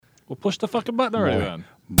Well, push the fucking button already More. then.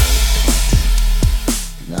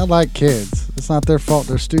 I like kids. It's not their fault.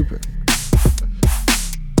 They're stupid.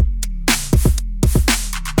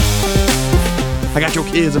 I got your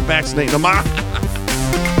kids and vaccinating them.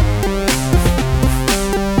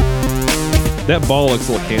 That ball looks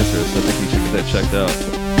a little cancerous. I think you should get that checked out.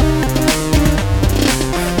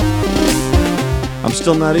 I'm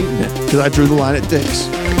still not eating it because I drew the line at dicks.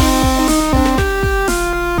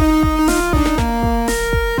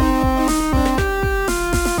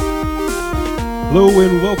 Hello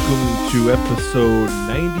and welcome to episode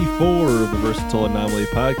 94 of the Versatile Anomaly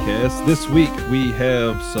podcast. This week we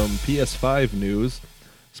have some PS5 news.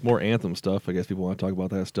 Some more Anthem stuff. I guess people want to talk about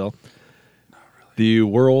that still. Not really. The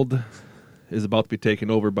world is about to be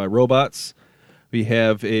taken over by robots. We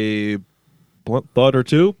have a blunt thought or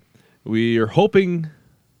two. We are hoping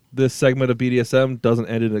this segment of BDSM doesn't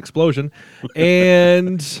end in an explosion.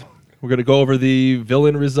 And we're going to go over the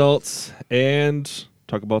villain results and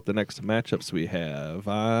talk about the next matchups we have.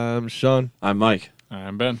 I'm Sean. I'm Mike.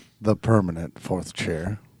 I'm Ben. The permanent fourth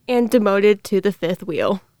chair. And demoted to the fifth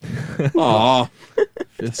wheel. Aw.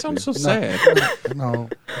 It sounds so sad. No,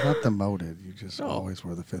 not demoted. You just always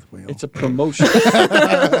were the fifth wheel. It's a promotion.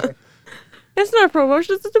 It's not a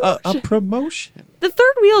promotion, it's a demotion. a promotion. The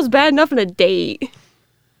third wheel is bad enough in a date.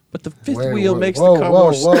 But the fifth Wait, wheel whoa, makes whoa, the car whoa,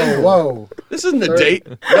 more whoa, stable. whoa. This isn't a date.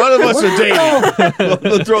 None of us are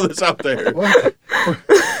dating. Let's throw this out there. What?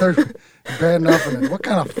 Third, bad enough in it. What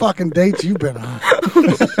kind of fucking dates you been on?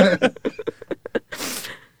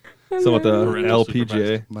 So with the Parental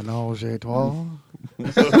LPGA. Menage a trois?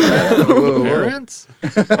 Parents?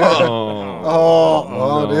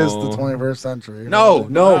 Oh, it is the no. 21st century. No, it's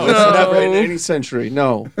never in any century.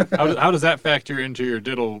 No. How does that factor into your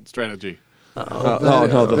diddle strategy?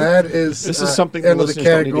 No. That is This is something the end of the listeners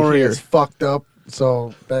don't need to category hear. is fucked up,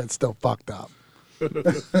 so that's still fucked up.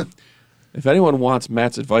 If anyone wants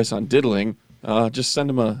Matt's advice on diddling, just send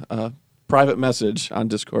him a private message on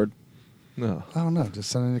Discord. No. I don't know. Just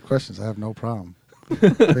send any questions. I have no problem.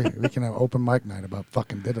 we can have open mic night about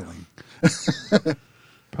fucking diddling.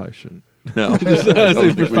 Probably shouldn't. No.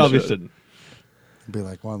 We probably shouldn't. Be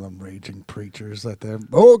like one of them raging preachers that they're,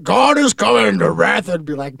 oh, God is coming to wrath. And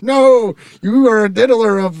be like, no, you are a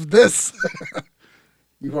diddler of this.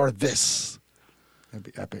 You are this.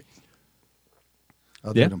 That'd be epic.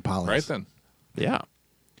 I'll do Yeah. it in Polish. Right then. Yeah.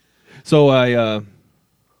 So I,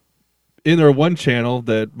 in their one channel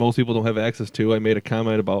that most people don't have access to, I made a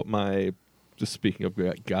comment about just speaking of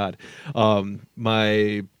God,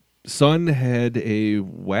 my son had a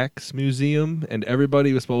wax museum and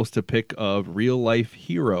everybody was supposed to pick a real life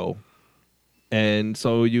hero. And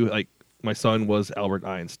so my son was Albert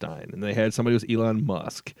Einstein and they had somebody who was Elon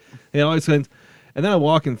Musk. And always and then I'm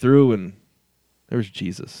walking through and there was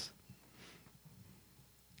Jesus.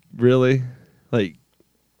 Really? Like,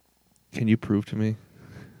 can you prove to me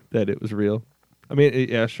that it was real? I mean,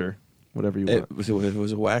 yeah, sure. Whatever you want. It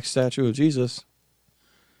was a wax statue of Jesus.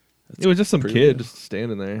 It was just some pretty kid real. just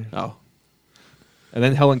standing there. Oh. And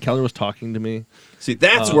then Helen Keller was talking to me. See,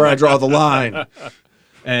 that's where I draw the line.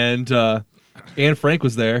 And Anne Frank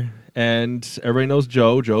was there. And everybody knows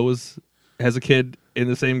Joe. Joe has a kid in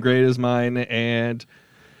the same grade as mine. And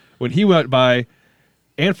when he went by,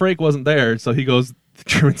 Anne Frank wasn't there. So he goes, the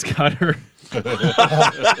Germans got her.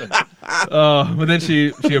 But then she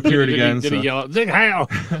appeared again. Did he So yell out, Zig Heil?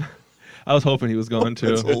 I was hoping he was going to.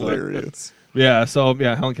 That's hilarious. Yeah, so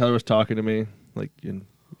Helen Keller was talking to me like in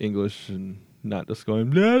English and not just going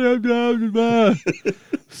blah, blah, blah, blah, blah.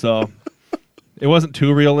 So it wasn't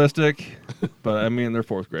too realistic, but I mean they're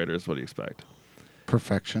fourth graders. What do you expect?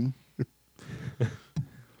 Perfection.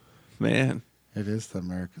 Man. It is the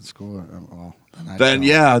American school. Well, Then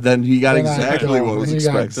he got exactly what was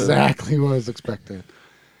expected. Exactly what was expected.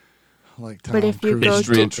 Like Tom But if you Cruise. go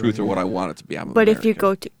History to- and truth are what I want it to be. I'm But if you American.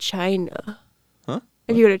 go to China, Huh?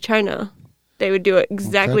 if you go to China, they would do it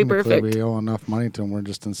exactly Well, technically, perfect. We owe enough money to them. We're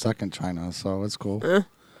just in second China, so it's cool. Just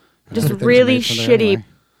Everything's really made for there shitty anyway.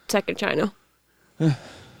 second China.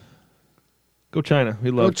 Go China.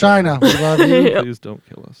 We love Go China. We love you. Please don't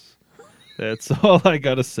kill us. That's all I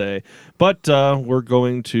gotta say. But we're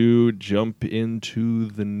going to jump into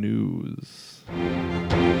the news.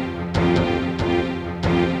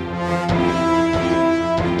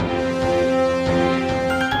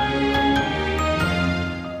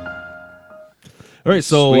 All right,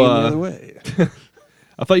 so Swinging the other way.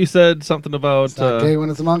 I thought you said something about It's not gay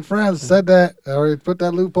when it's among friends. Said that. I already put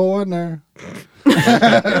that loophole in there.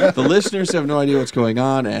 The listeners have no idea what's going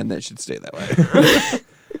on, and that should stay that way.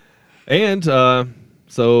 and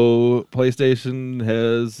so PlayStation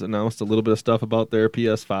has announced a little bit of stuff about their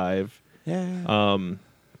PS5. Yeah.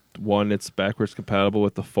 One, it's backwards compatible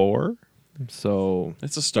with the 4. So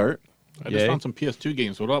It's a start. I just Yay. found some PS2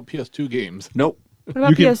 games. What about PS2 games? Nope. What about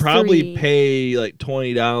you can PS3? probably pay like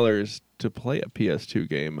 $20 to play a PS2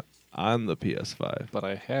 game on the PS5. But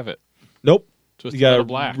I have it. Nope. Just You gotta Metal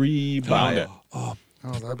Black. re-buy it. Oh,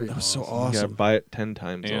 that'd be That was so awesome. You gotta awesome. buy it 10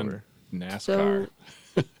 times And over. NASCAR.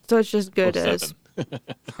 So it's just good Oh, as. 7.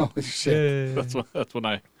 Holy shit. That's when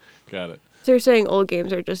I got it. So you're saying old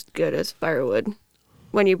games are just good as firewood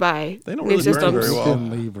when you buy They don't new really burn systems? very You well. can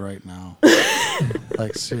leave right now.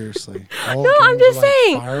 Like, seriously. Old No, I'm games just are like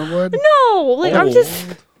saying. Firewood? No, like I'm just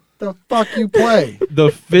The fuck you play? The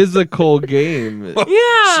physical game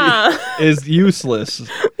yeah, is useless. That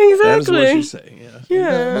is what exactly. she's saying. Yeah.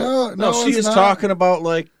 Yeah, No, she it's is not. talking about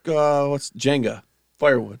like what's Jenga,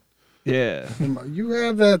 firewood. Yeah. You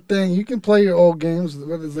have that thing. You can play your old games.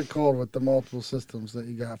 What is it called with the multiple systems that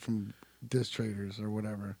you got from disc traders or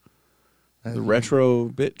whatever? The retro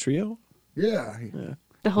bit trio. Yeah.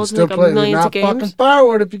 the whole Still like play. They're millions not of games. fucking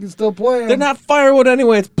firewood if you can still play them. They're not firewood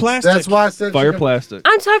anyway. It's plastic. That's why I said Fire you can- plastic.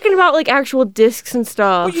 I'm talking about like actual discs and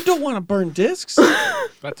stuff. Well, you don't want to burn discs.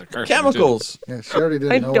 That's a curse. Chemicals. Yeah, she already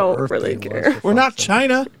didn't I know what don't Earth really Day care. was, for We're not fuck's sake.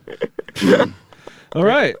 China. All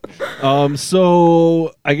right.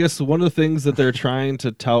 So I guess one of the things that they're trying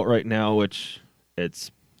to tout right now, which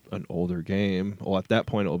it's an older game, well, at that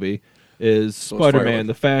point it will be, is it's Spider-Man. firewood.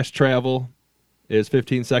 The fast travel is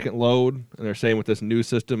 15-second load, and they're saying with this new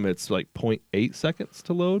system it's like 0.8 seconds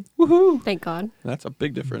to load. Woohoo! Thank God. That's a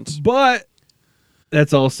big difference. But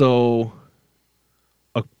that's also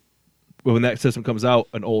when that system comes out,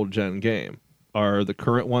 an old gen game. Are the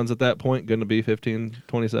current ones at that point going to be 15,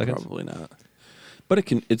 20 seconds? Probably not.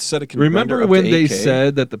 But it said it can. Remember render up when to they 8K?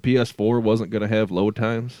 said that the PS4 wasn't going to have load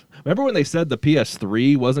times? Remember when they said the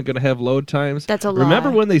PS3 wasn't going to have load times? That's a Remember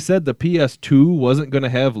lie. when they said the PS2 wasn't going to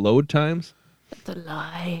have load times? That's a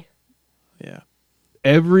lie. Yeah.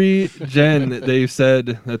 Every gen they've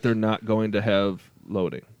said that they're not going to have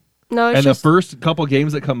loading. No, it's And just the first couple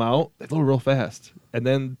games that come out, they load real fast. And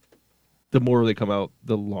then the more they come out,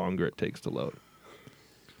 the longer it takes to load.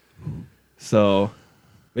 So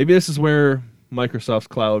maybe this is where Microsoft's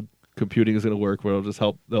cloud computing is going to work, where it'll just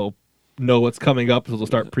help. They'll know what's coming up, so they'll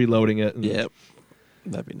start preloading it. And, Yep.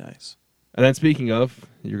 That'd be nice. And then speaking of,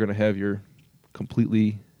 you're going to have your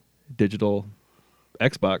completely digital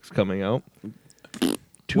Xbox coming out.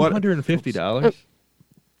 $250.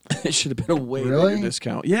 It should have been a way Really? bigger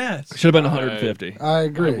discount. Yes. Should have been 150. I I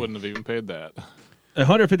agree. wouldn't have even paid that.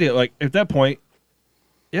 150. Like at that point,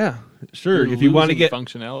 yeah, sure. You're if you want to losing get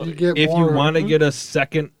functionality, You get if you more- want to get a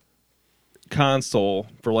second console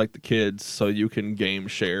for like the kids so you can game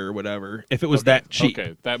share or whatever, if it was that cheap.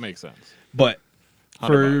 Okay, that makes sense. But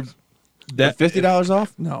for $100. that $50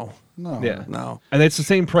 off? No. No. yeah. No. And it's the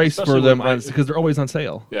same price Especially for them when- on because they're always on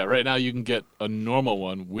sale. Yeah, right now you can get a normal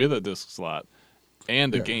one with a disc slot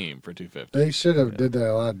and a game for $250. They should have did that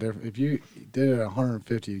a lot different. If you did it at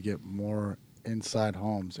 150, you get more inside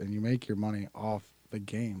homes, and you make your money off the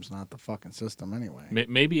games, not the fucking system anyway.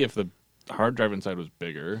 Maybe if the hard drive inside was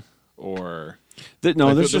bigger, or No,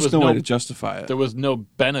 Like, there's there just was no way no- to justify it. there was no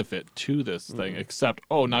benefit to this thing except,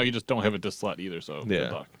 oh, now you just don't have a disc slot either. So good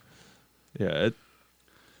Yeah. luck. Yeah,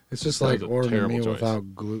 It's just That like was a ordering a terrible meal choice.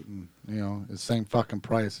 without gluten. You know, it's the same fucking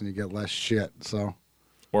price, and you get less shit. So,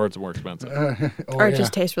 Or it's more expensive. or it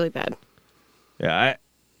just tastes really bad. yeah.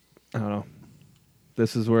 I don't know.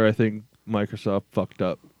 This is where I think Microsoft fucked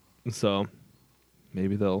up. So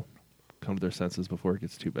maybe they'll come to their senses before it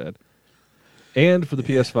gets too bad. And for the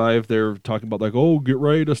PS5, they're talking about like, oh, get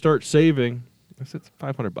ready to start saving. It's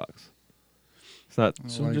 $500. It's not.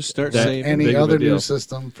 So Like just start that- saving. any big of a other new deal.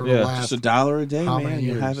 system for Yeah. the Just last. $1 a day, How man. many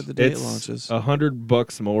You have years? it the day it It's launches.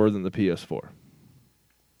 $100 more than the PS4.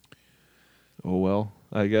 Oh well,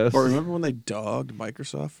 I guess But remember when they dogged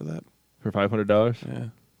Microsoft for that? for $500. Yeah.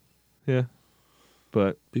 Yeah,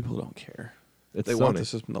 but People don't care. it's They Sony. want the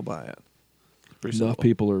system, they'll buy it. Pretty Enough simple.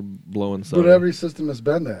 people are blowing Sony. But every system has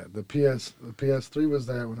been that. The PS3 was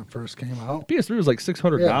that when it first came out. PS3 was like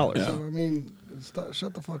 $600. Yeah. So I mean,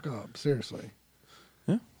 shut the fuck up. Seriously.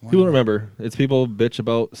 Yeah. Why People not? remember it's people bitch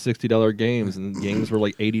about $60 games, and games were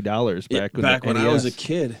like $80 Yeah, back when back the when I NES. was a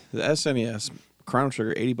kid, the SNES, Chrono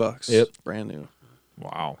Trigger, $80. Yep. Brand new.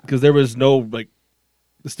 Wow. Because there was no like,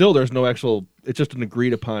 still there's no actual. It's just an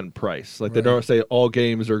agreed upon price. Like they Right. don't say all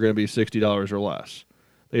games are going to be $60 or less.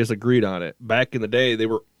 They just agreed on it. Back in the day, they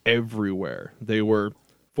were everywhere. They were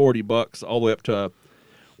 $40 all the way up to.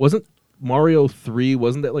 Wasn't Mario 3?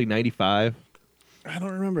 Wasn't that like 95? I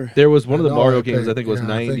don't remember. There was one of the No, Mario think- games. I think it was yeah,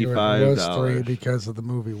 $95. It was $3 because of the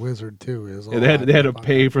movie Wizard too. Is Yeah, they had to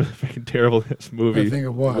pay for the freaking terrible movie. I think it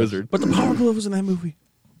was. Wizard. But the Power Glove was in that movie.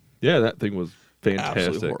 Yeah, that thing was Absolutely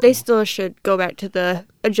fantastic. horrible. They still should go back to the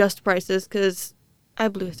adjust prices because I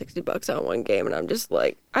blew $60 on one game and I'm just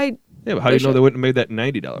like, Yeah, but how do you know they wouldn't have made that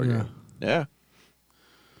 $90 Yeah. game? Yeah.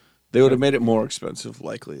 They would have made it more expensive,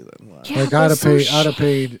 likely, than last. Yeah, Like but so I'd have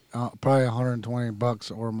paid probably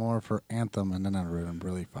 $120 or more for Anthem, and then I'd have been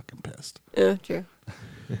really fucking pissed. Yeah, true.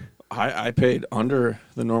 I paid under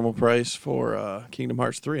the normal price for Kingdom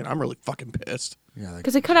Hearts 3, and I'm really fucking pissed. Yeah, like,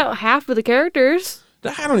 Because they cut out half of the characters.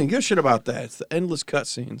 I don't even give a shit about that. It's the endless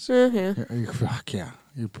cutscenes. Yeah. fuck yeah.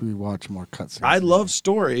 You watch more cutscenes. I love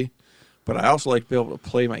story, but I also like to be able to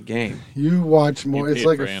play my game. You watch more. You It's paid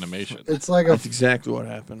like for a animation. It's like a That's exactly what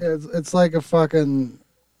happened. it's like a fucking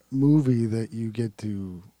movie that you get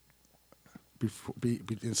to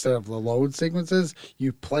instead of the load sequences,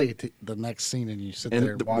 you play the next scene and you sit there And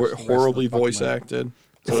and watch. we're the rest of the horribly fucking voice movie. acted.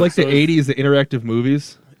 It's like the 80s, the interactive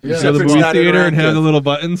movies. Yeah. You go to the Except it's movie not theater and have interactive. the little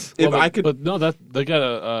buttons. If Well, I could, but no, that they got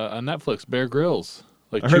a Netflix, Bear Grylls.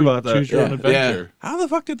 Like I heard about that. Choose your own yeah. adventure. How the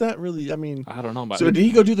fuck did that really? I mean, I don't know. But so did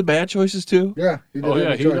he go do the bad choices too? Yeah. You did oh have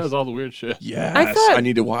yeah, a he choice. does all the weird shit. Yes, I thought-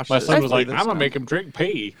 need to watch. My this. son was Play like, this "I'm gonna now. make him drink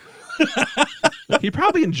pee." He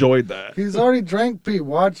probably enjoyed that. He's already drank pee.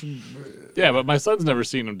 Watch. Yeah, but my son's never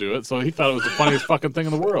seen him do it, so he thought it was the funniest fucking thing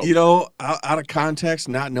in the world. You know, out of context,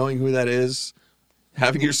 not knowing who that is,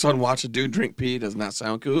 having your son watch a dude drink pee does not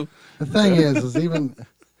sound cool. The thing is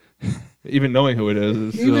Even knowing who it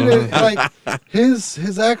is. even like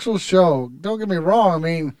his actual show. Don't get me wrong. I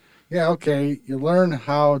mean, yeah, okay, you learn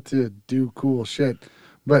how to do cool shit,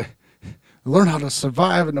 but you learn how to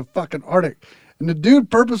survive in the fucking Arctic. And the dude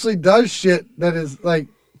purposely does shit that is like,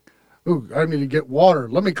 ooh, I need to get water.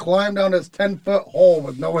 Let me climb down this 10-foot hole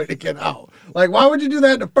with no way to get out. Like, why would you do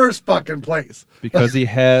that in the first fucking place? because he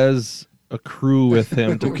has a crew with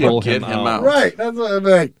him to Who can pull get him him out. out. Right. That's what I'm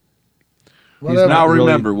like. He's Whatever. Now not really,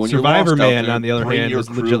 remember, when you're Survivor lost out Man, there, on the other bring hand, your was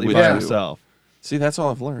crew legitimately with by you. himself. See, that's all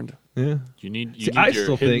I've learned. Yeah. You need See, you I need your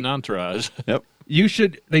still hidden think- entourage. Yep.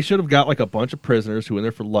 They should have got like a bunch of prisoners who were in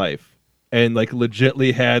there for life and like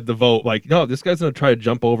legitly had the vote like, no, this guy's gonna try to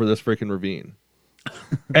jump over this freaking ravine.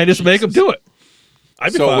 And just make him do it.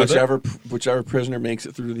 I'd be So fine with it. whichever prisoner makes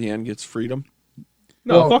it through to the end gets freedom.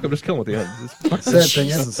 No, Well- fuck him, just kill him at the end. Just fuck Sad thing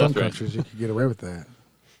is, in some That's right. countries, you can get away with that.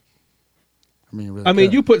 I mean, you really I mean,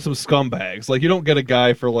 can. you put some scumbags. Like, you don't get a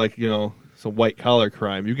guy for like, some white collar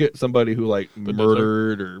crime. You get somebody who like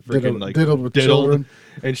murdered or freaking like diddled with children.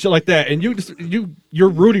 and shit like that. And you're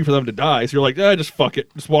rooting for them to die. So you're like, just fuck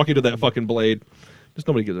it. Just walk into that fucking blade. Just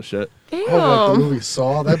nobody gives a shit. Oh, like the Damn. movie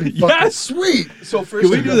Saw. That'd be fucking Yes! sweet. So first,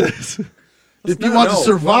 Can we do this? If you want to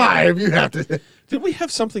survive, you have to. Did we have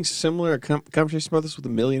something similar? A conversation about this with a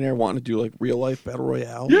millionaire wanting to do like real life battle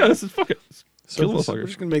royale? Yeah, this is fucking So kill we're motherfuckers.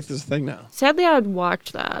 just gonna make this a thing now. Sadly, I would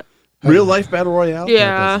watch that. Real life battle royale. That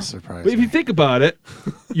Yeah. doesn't surprise But if you me. think about it,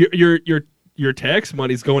 your tax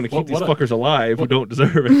money's going to keep these What- fuckers alive who don't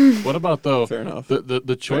deserve it. What about though? Fair enough.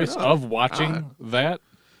 The choice enough. of watching that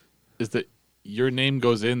is that your name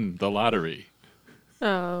goes in the lottery.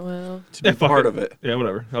 Oh, well. To be Yeah, fuck part it. of it. Yeah,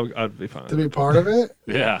 whatever. I'd be fine. To be part of it,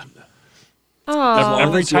 Yeah. Oh.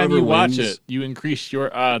 Every time you whoever watch wins- it, you increase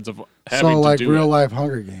your odds of having so to like do real it. life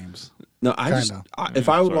Hunger Games. No, I just Kinda. if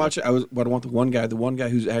I would sorry. watch it, I would want the one guy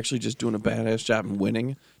who's actually just doing a badass job and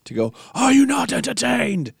winning to go. Are you not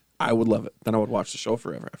entertained? I would love it. Then I would watch the show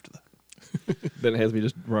forever after that. Then it has me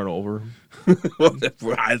just run over.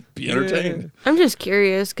 I'd be entertained. I'm just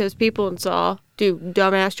curious because people in Saw do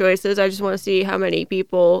dumbass choices. I just want to see how many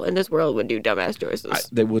people in this world would do dumbass choices.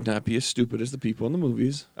 They would not be as stupid as the people in the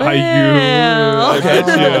movies. Are you? Well. I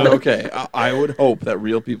bet you. Okay, I would hope that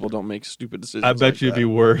real people don't make stupid decisions. I bet like you'd that. be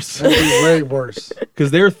worse. That'd be way worse.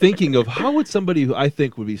 Because they're thinking of how would somebody who I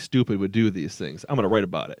think would be stupid would do these things. I'm going to write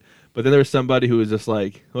about it. But then there's somebody who is just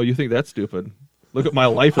like, oh, you think that's stupid? Look at my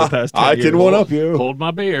life for the past 10 I years. can one up you. Hold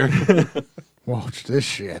my beer. Watch this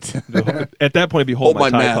shit. At that point, it'd be hold,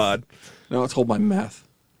 Hold my my Tide meth. Pod. No, let's hold my meth.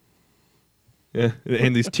 Yeah,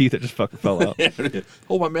 and these teeth that just fucking fell out.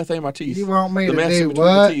 Hold my meth and my teeth. You want me the to meth's in do between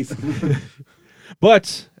what? the teeth.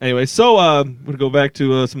 But anyway, so I'm going to go back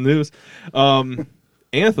to some news.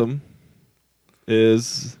 Anthem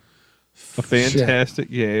is a fantastic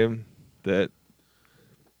game that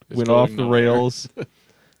It's went going off the nowhere. rails,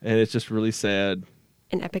 and it's just really sad.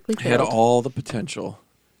 And epically Had failed. all the potential.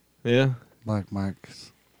 Yeah, Black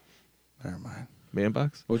Mike's. Never mind.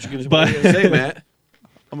 Manbox. What you But- gonna say, Matt?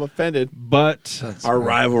 I'm offended. But That's Our right.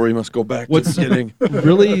 rivalry must go back What's- to the beginning.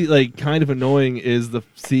 really like kind of annoying is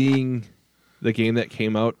seeing the game that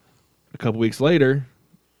came out a couple weeks later,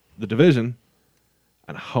 The Division,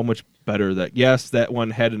 and how much better that. Yes, that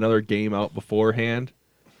one had another game out beforehand,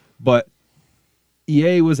 but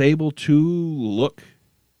EA was able to look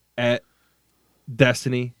at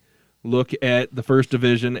Destiny, look at the First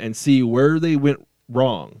Division, and see where they went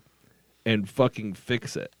wrong and fucking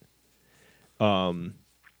fix it.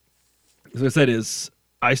 As I said,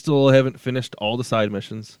 I still haven't finished all the side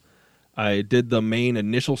missions. I did the main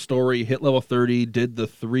initial story, hit level 30, did the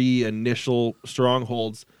 3 initial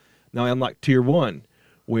strongholds. Now I unlocked tier 1,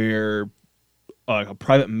 where a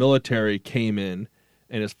private military came in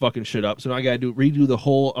and is fucking shit up. So now I gotta redo the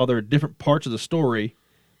whole other different parts of the story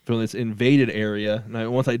from this invaded area.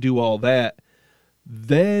 And once I do all that,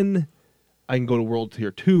 then I can go to world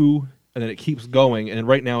tier 2, and then it keeps going. And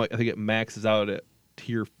right now I think it maxes out at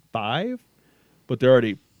tier 5, but they're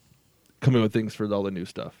already coming with things for all the new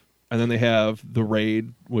stuff. And then they have the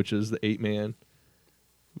raid, which is the 8-man,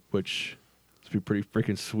 which is pretty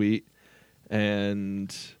freaking sweet.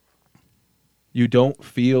 And you don't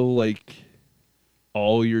feel like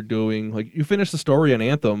all you're doing, like you finish the story on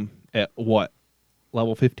Anthem at what?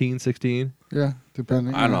 Level 15, 16? Yeah,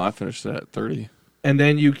 depending. I don't know. I finished that at 30 And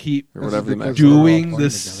then you keep or whatever the max. doing all the playing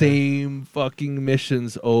same fucking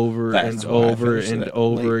missions over That's and why I over finished and it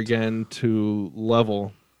over late. again to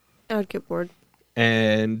level. I would get bored.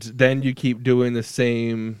 And then you keep doing the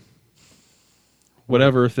same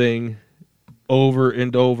whatever thing over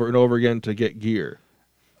and over and over again to get gear.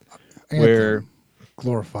 Anthem, where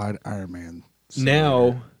glorified Iron Man.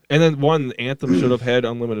 now, and then Anthem should have had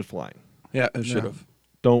unlimited flying. Yeah, it should have.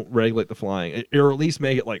 Don't regulate the flying, or at least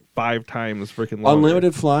make it like 5 times freaking longer.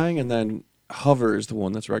 Unlimited flying, and then hover is the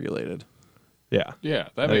one that's regulated. Yeah. Yeah,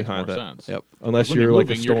 that I makes find more that. sense. Yep. Unless When you're you're like a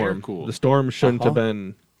moving, your hair storm. cool. The storm shouldn't have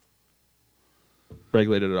been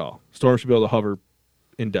regulated at all. Storm should be able to hover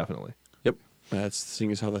indefinitely. Yep. That's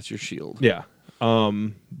seeing as how that's your shield. Yeah.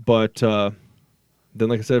 But then,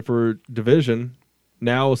 like I said, for Division,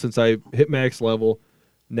 now since I hit max level,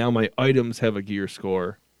 now my items have a gear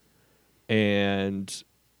score, and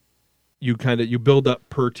you build up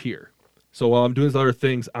per tier. So while I'm doing these other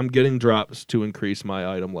things, I'm getting drops to increase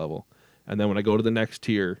my item level, and then when I go to the next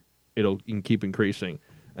tier, you can keep increasing.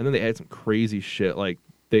 And then they add some crazy shit like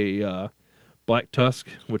Black Tusk,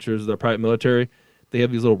 which is their private military. They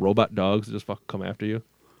have these little robot dogs that just fucking come after you,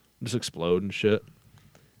 just explode and shit.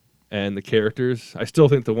 And the characters, I still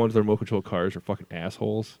think the ones with their remote control cars are fucking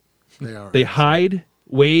assholes. They are. They hide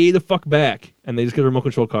way the fuck back, and they just get a remote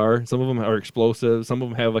control car. Some of them are explosive. Some of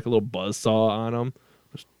them have like a little buzz saw on them.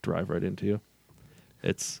 Just drive right into you.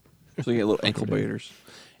 It's So you get little ankle biters.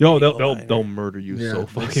 they'll murder you Yeah, so they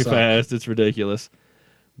fucking suck. fast. It's ridiculous.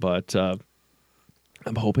 But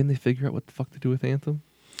I'm hoping they figure out what the fuck to do with Anthem.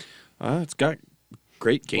 It's got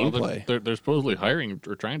great Well, gameplay. they're supposedly hiring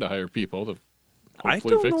or trying to hire people to I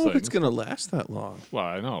hopefully don't fix know things. if it's going to last that long. Well,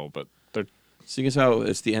 I know, but they're Seeing as how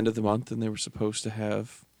it's the end of the month and they were supposed to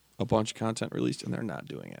have a bunch of content released and they're not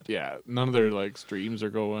doing it. yeah, none of their like streams are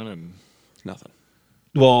going, and Nothing.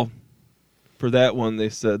 Well, for that one, they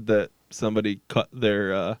said that somebody cut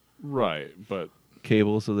their right, but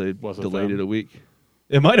cable, so they Was it delayed them? it a week.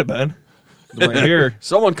 It might have been. Right here,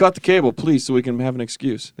 Someone cut the cable, please, so we can have an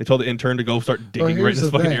excuse. they told the intern to go start Well, digging right in here's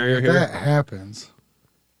this the fucking thing. area If here. that happens,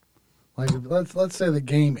 like let's say the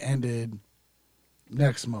game ended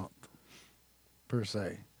next month, per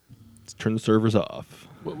se. Let's turn the servers off.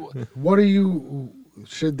 What do you?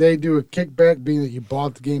 Should they do a kickback, being that you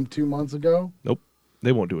bought the game 2 months ago? Nope,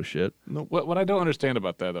 they won't do a shit. what I don't understand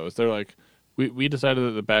about that though is they're like, we decided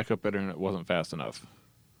that the backup internet wasn't fast enough.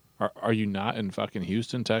 Are you not in fucking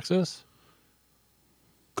Houston, Texas?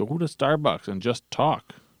 Go to Starbucks and just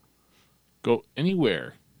talk. Go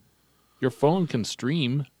anywhere. Your phone can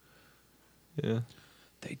stream. Yeah,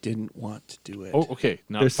 They didn't want to do it. Oh, okay.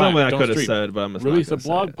 Now there's fine, something I don't could have stream. said, but I'm just Release not a gonna say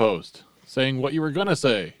blog it. post saying what you were gonna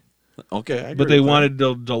say. Okay, I agree But they with that. wanted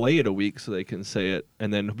to delay it a week so they can say it,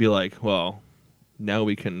 and then be like, "Well, now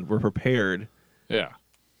we're prepared Yeah.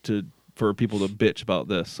 for people to bitch about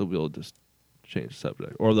this, so we'll just change the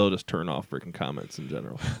subject, or they'll just turn off freaking comments in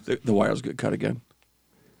general." The wires get cut again.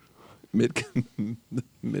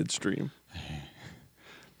 Midstream.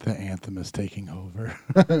 The Anthem is taking over.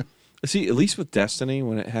 See, at least with Destiny,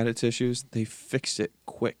 when it had its issues, they fixed it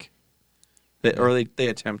quick. They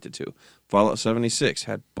attempted to. Fallout 76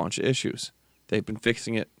 had a bunch of issues. They've been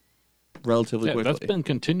fixing it relatively Yeah, quickly. that's been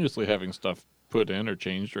continuously having stuff put in or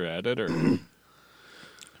changed or added or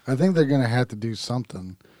I think they're going to have to do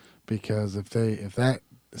something, because if that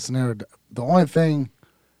scenario, the only thing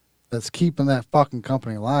that's keeping that fucking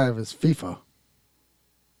company alive is FIFA.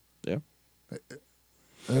 Yeah.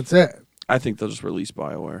 That's it. I think they'll just release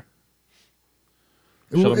BioWare.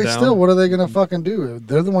 Shut 'em It's down. still, what are they going to fucking do?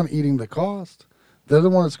 They're the one eating the cost. They're the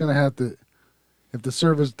one that's going to have to, if the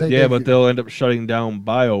service take. Yeah, but they'll end up shutting down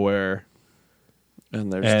BioWare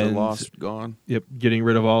And there's And- the loss gone. Yep, getting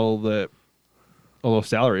rid of all those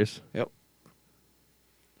salaries. Yep.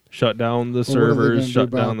 Shut down the Well, what are they servers. gonna Shut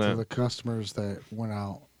do down about to that. the customers that went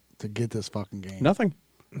out to get this fucking game. Nothing.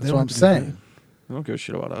 That's what I'm saying. They don't give a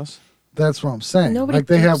shit about us. That's what I'm saying. Nobody Like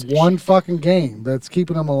they have gives a one fucking game that's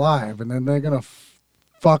keeping them alive, and then they're gonna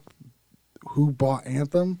fuck who bought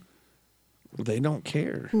Anthem. They don't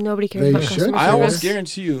care. Nobody cares They about should customer I care. almost service.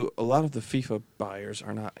 guarantee you a lot of the FIFA buyers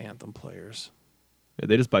are not Anthem players. Yeah,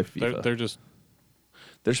 they just buy FIFA. They're just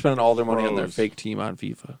They're spending all their money on their Pros. fake team on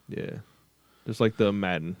FIFA. Yeah. Just like the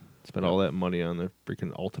Madden. Spend all that money on their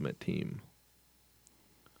freaking ultimate team.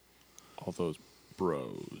 all those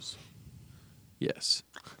bros. Yes.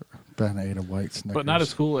 Ben ate a white Snickers. But not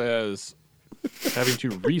as cool as having to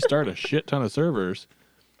restart a shit ton of servers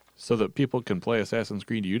so that people can play Assassin's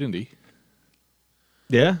Creed Unity.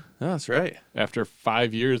 Yeah. Oh, that's right. After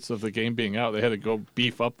 5 years of the game being out, they had to go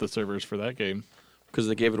beef up the servers for that game. Because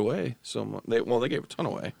they gave it away. So they gave a ton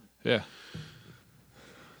away. Yeah.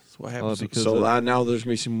 That's what happens. because So of- now there's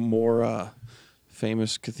going to be some more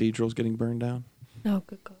famous cathedrals getting burned down Oh,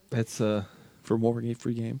 good God. It's for more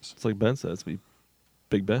free games. it's like Ben says, be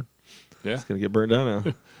Big Ben. Yeah. It's gonna get burned down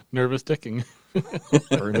now. Nervous ticking.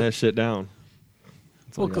 Burn that shit down.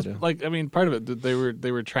 That's all Well, you because gotta do. part of it,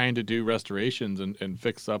 they were trying to do restorations and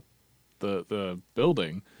fix up the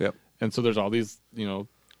building. Yep. And so there's all these,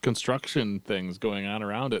 construction things going on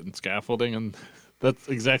around it and scaffolding, and that's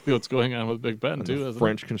exactly what's going on with Big Ben And too. the isn't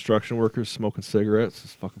French construction workers smoking cigarettes,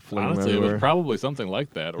 just fucking it? floating Honestly, it everywhere. was probably something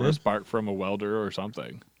like that, or Yeah. a spark from a welder or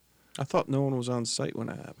something. I thought no one was on site when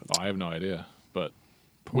it happened. Oh, I have no idea, but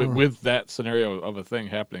Poor- with that scenario of a thing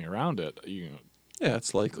happening around it, Yeah,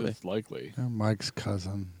 it's likely. it's likely. Yeah, Mike's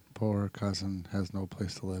cousin, poor cousin, has no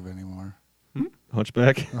place to live anymore.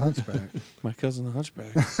 Hunchback, The Hunchback. My cousin the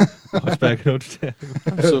Hunchback. Hunchback, Notre Dame.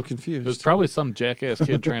 I'm so There's confused. probably some jackass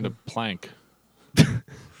kid trying to plank.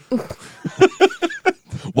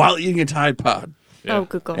 While eating a Tide Pod Yeah. Oh,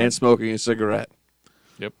 good God. and smoking a cigarette.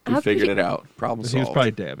 Yep. We How figured could it out. Problem He was solved.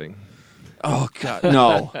 probably dabbing. Oh, God.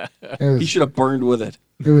 No. It He was. should have burned with it.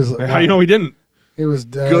 It was. How do you know he didn't? It was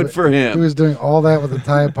Good for him. He was doing all that with the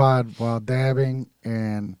Tide Pod while dabbing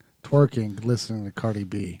and twerking, listening to Cardi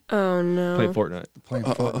B Oh, no. Playing Fortnite. playing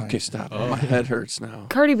Fortnite. Okay, stop. My head hurts now.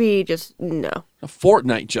 Cardi B just, no. A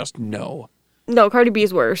Fortnite, just no. No, Cardi B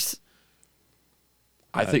is worse.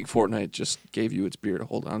 I think Fortnite just gave you its beer to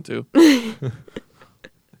hold on to.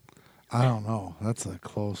 I don't know. That's a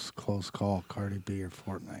close call. Cardi B or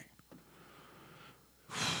Fortnite.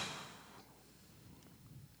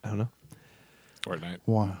 I don't know. Fortnite.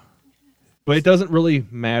 One. But it doesn't really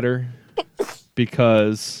matter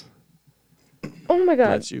because Oh, my God.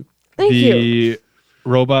 That's you. Thank the you.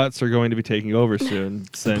 robots are going to be taking over soon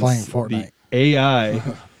since Playing the Fortnite. AI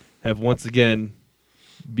have once again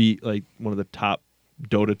beat like one of the top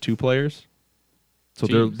Dota 2 players. So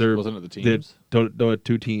Teams. they're Wasn't it the they're teams? Dota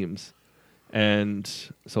 2 teams. And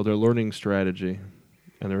so they're learning strategy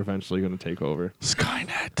and they're eventually going to take over.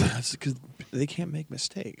 Skynet. That's because they can't make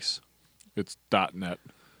mistakes. It's .net.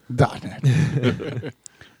 .net.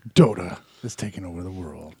 Dota is taking over the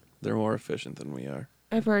world. They're more efficient than we are.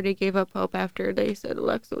 I've already gave up hope after they said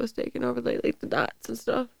Alexa was taking over, like the dots and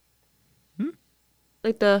stuff.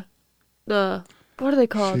 Like the, what are they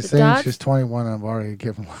called? She's the saying dots? she's 21 and I've already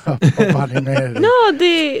given up on humanity. No,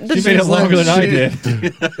 the She made it longer than I Shit.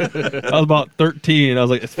 did. I was about 13. I was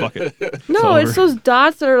like, it's fuck it. no, It's it's over. those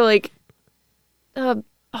dots that are like,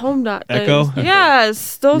 home dot things. Echo?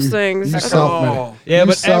 Yes, those things. You I self-medicate. Oh. Yeah, You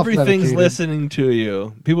but everything's self-medicated. listening to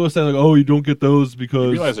you. People say like, "Oh, you don't get those because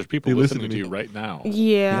You realize there's people they listen listening to me." you right now.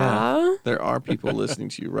 yeah. There are people listening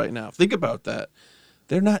to you right now. Think about that.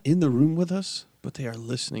 They're not in the room with us, but they are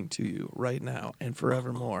listening to you right now and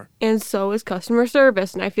forevermore. And so is customer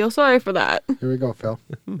service, and I feel sorry for that. Here we go, Phil.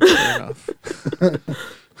 Fair enough.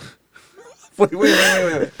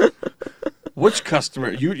 wait. Which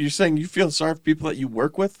customer? You're saying you feel sorry for people that you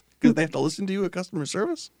work with because they have to listen to you at customer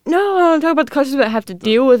service? No, I'm talking about the customers that have to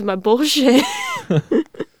deal with my bullshit.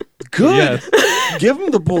 Good. Yes. Give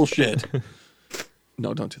them the bullshit.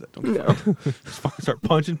 No, don't do that. Don't. No. Fucking start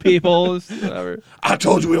punching people. Whatever. I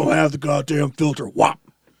told you we don't have the goddamn filter. Whop.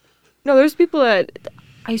 No, there's people that,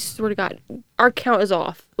 I swear to God, our count is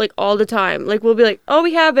off, like, all the time. Like, we'll be like, oh,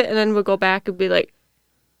 we have it, and then we'll go back and be like,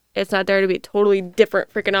 it's not there, to be a totally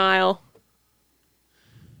different freaking aisle.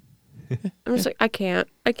 I'm just like, I can't.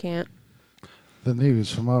 The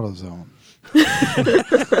news from AutoZone.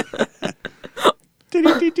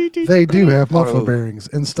 They do have muffler Auto. bearings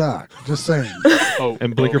in stock. Just saying. Oh,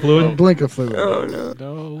 And blinker fluid? Blinker fluid. Oh, no.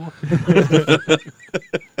 No.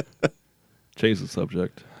 Change the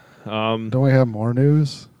subject. Don't we have more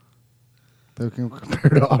news that we can compare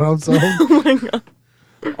to AutoZone? Oh my god.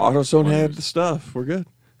 AutoZone had the stuff. We're good.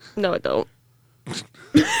 No, it don't.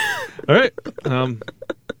 All right.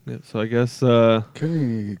 Yeah, so I guess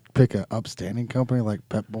Couldn't you pick an upstanding company like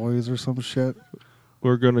Pep Boys or some shit?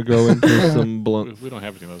 we're gonna go into some blunt We don't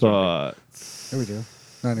have any of those. thoughts. Yeah, we do.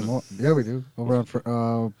 Not anymore. Yeah, we do. Over on for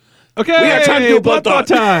Okay, We have time to do a blunt thought.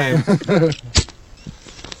 time.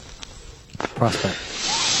 Prospect.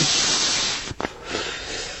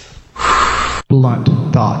 Blunt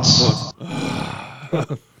thoughts.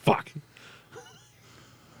 Fuck.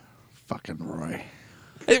 Fucking Roy.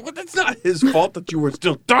 Hey, well, that's not his fault that you were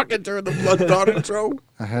still talking during the blood thought intro.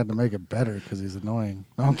 I had to make it better because he's annoying.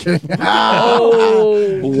 No, I'm kidding.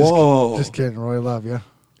 Oh. Whoa. Just kidding, Roy. Love you.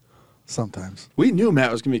 Sometimes. We knew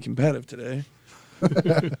Matt was going to be competitive today.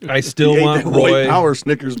 I still He ate want that Roy Roy Power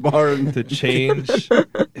Snickers bar. And to change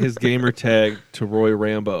his gamer tag to Roy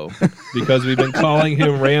Rambo because we've been calling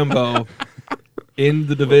him Rambo in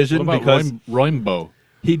the division What about because Roimbo?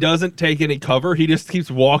 he doesn't take any cover. He just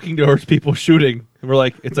keeps walking towards people shooting. And we're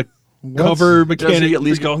like, it's a cover does mechanic. he at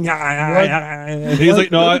least go, yeah. And he's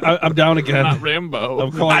like, no, I'm down again. Not Rambo.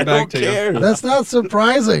 I'm calling I back don't to care. you. That's not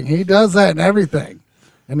surprising. He does that in everything.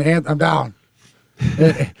 In I'm down.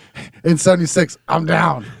 In 76, I'm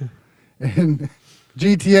down. In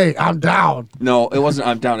GTA, I'm down. No, it wasn't.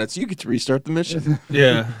 I'm down. It's you get to restart the mission.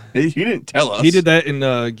 Yeah. He didn't tell us. He did that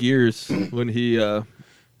in Gears when he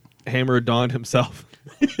hammered dawned himself.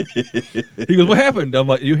 He goes, what happened? I'm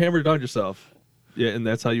like, you hammered dawned yourself. Yeah, and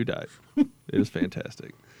that's how you died. It was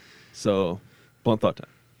fantastic. So, blunt thought time.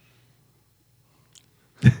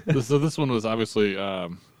 So this one was obviously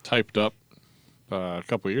typed up a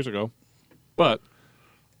couple years ago, but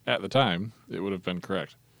at the time it would have been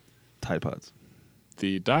correct. Tide Pods.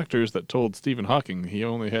 The doctors that told Stephen Hawking he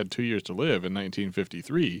only had 2 years to live in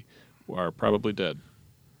 1953 are probably dead.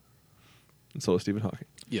 And so is Stephen Hawking.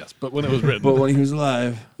 Yes, but when it was written, But when he was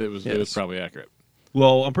alive, it was yes. probably accurate.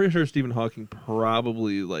 Well, I'm pretty sure Stephen Hawking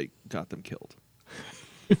probably got them killed.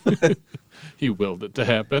 He willed it to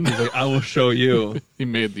happen. He's like, I will show you. He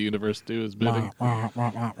made the universe do his bidding. I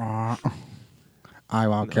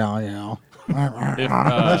will kill you.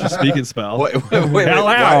 If, Speaking spell. wait.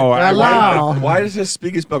 Hello. Why does his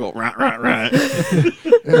speaking spell go rah, rah, rah? It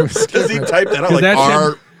was Does he stupid. type that out like that's him.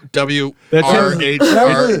 R W That's him. R H That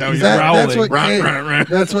R? was- No, he's that- growling. that's, what Rah, Caj- rah, rah.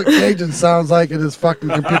 that's what Cajun sounds like in his fucking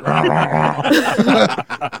computer.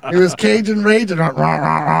 It was Cajun raging.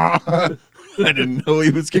 I didn't know he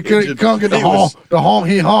was You Cajun. couldn't get the He honk, was- the honk,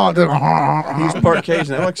 he honk. He's part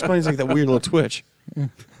Cajun. That explains like that weird little twitch.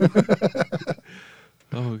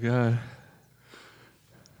 Oh, God.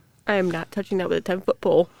 I am not touching that with a 10-foot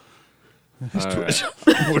pole. all right.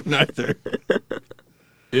 I wouldn't either.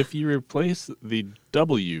 If you replace the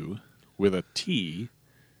W with a T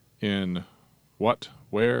in what,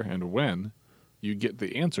 where, and when, you get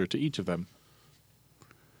the answer to each of them.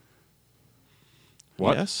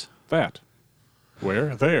 What? Yes. That.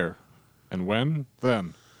 Where? There. And when?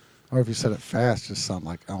 Then. Or if you said it fast, just sound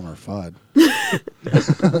like Elmer Fudd.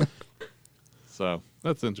 So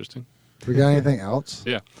that's interesting. We got anything else?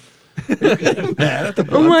 Yeah.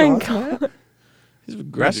 Oh my god. He's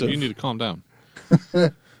aggressive. You need to calm down.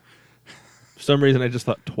 For some reason, I just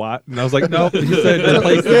thought twat. And I was like, nope. He said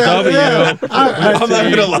replace the W. I'm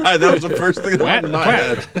not gonna lie. That was the first thing that went in my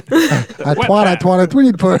head. I twat,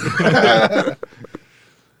 tweet put.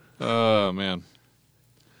 Oh, man.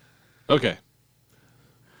 Okay.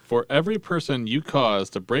 For every person you cause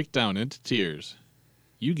to break down into tears,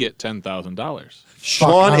 you get $10,000.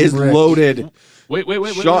 Sean I'm is rich. loaded. Wait.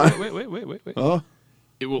 Sean- Wait. Oh,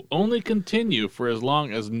 It will only continue for as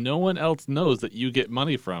long as no one else knows that you get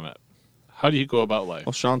money from it. How do you go about life?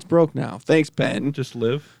 well, Sean's broke now. Thanks, Ben. Just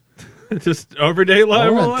live. Just everyday I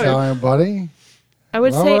life. wouldn't tell anybody. I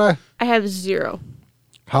would Why say would I have 0.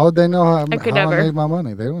 How would they know how I could I never. made my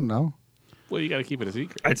money? They wouldn't know. Well, you got to keep it a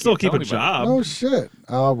secret. I'd still keep a Can't tell anybody. job. No shit.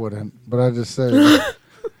 I wouldn't. But I just said,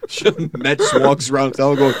 Matt just walks around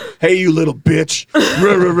town going, "Hey, you little bitch!"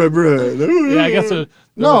 Ruh, ruh, ruh, ruh. Yeah, I guess. no,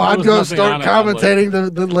 there I'd was go nothing start on it. I'm like,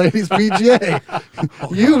 commentating the ladies'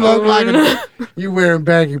 PGA. You look like you wearing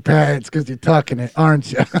baggy pants because you're tucking it,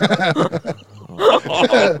 aren't you?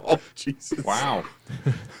 Oh, Jesus! Wow.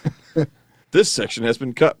 This section has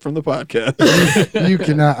been cut from the podcast. You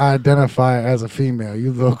cannot identify as a female.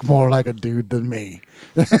 You look more like a dude than me.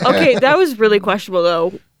 Okay, that was really questionable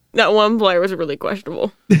though. That one player was really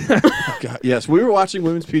questionable. God, yes, we were watching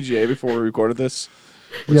women's PGA before we recorded this,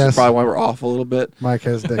 which Yes, is probably why we're off a little bit. Mike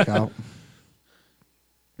has dick out.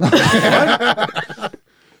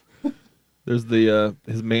 There's the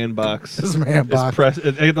his man box. His man is box. pressed.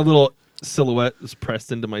 I get the little silhouette is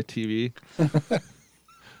pressed into my TV.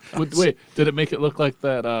 Wait, did it make it look like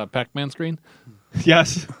that Pac-Man screen?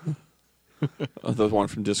 Yes. The one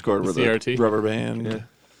from Discord with the CRT? rubber band. Yeah.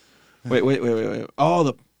 Wait.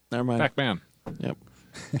 Oh, never mind. Pac-Man. Yep.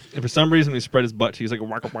 And for some reason, when he spread his butt cheeks like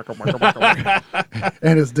waka waka waka waka waka.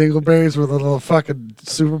 And his dingleberries with the little fucking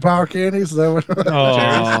superpower candies. Is that what?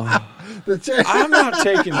 Oh, The chair. I'm not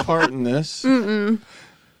taking part in this. We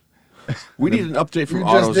need an update from You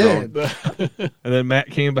just AutoZone. did. and then Matt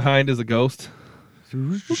came behind as a ghost.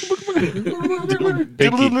 Pinky. It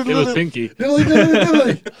was Pinky. Diddly,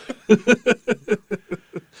 diddly, diddly.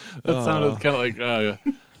 That sounded kind of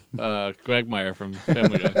like Quagmire from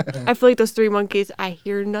Family Guy. I feel like those three monkeys. I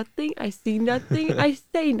hear nothing. I see nothing. I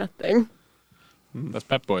say nothing. That's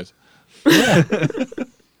Pep Boys. You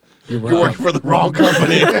You work for the wrong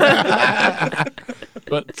company.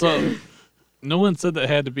 But so, no one said that it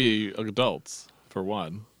had to be adults, for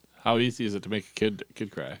one. How easy is it to make a kid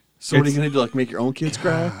cry? So what are you going to do, like make your own kids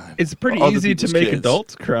cry? It's pretty Other easy to people's make kids.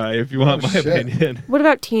 adults cry, if you want Oh, my shit. opinion. What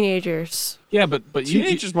about teenagers? Yeah, but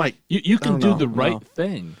Teenagers might. you can I do don't the know, right no.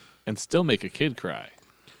 thing and still make a kid cry.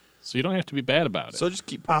 So you don't have to be bad about it. So just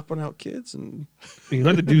keep popping out kids. And You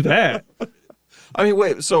don't have to do that. I mean,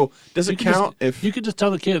 wait, so does You it can count just, if. you could just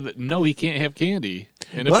tell the kid that no, he can't have candy,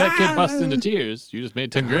 and if that kid busts into tears, you just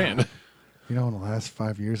made $10,000. You know, in the last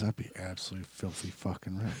 5 years, I'd be absolutely filthy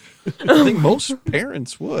fucking rich. I think most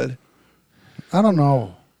parents would. I don't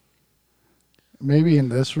know. Maybe in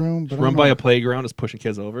this room, but I Run don't by know. a playground, just pushing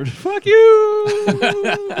kids over. Fuck you!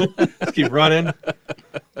 Just keep running.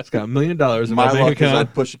 It's got $1 million in my My bank luck is account.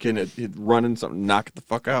 I'd push a kid and he'd run in something, knock it the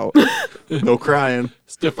fuck out. No crying.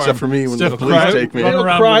 Stiff Except for me when the stiff police arm, take me. run They'll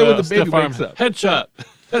around cry with when a the baby stiff arm. wakes up.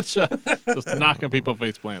 Headshot. Just knocking people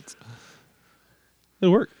face plants.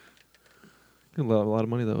 It'll work. You can have a lot of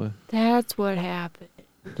money that way. That's what happened.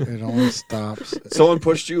 It only stops. Someone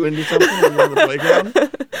pushed you into something when you were on the playground?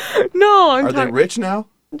 No, I'm Are they talking rich now?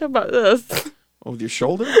 about this. Oh, with your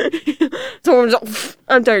shoulder? Someone's like,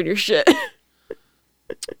 I'm tired of your shit.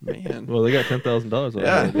 Man. Well, they got $10,000.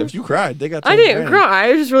 Yeah, if you cried, they got I 10 didn't grand. cry.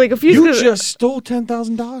 I was just really confused. You 'cause- just stole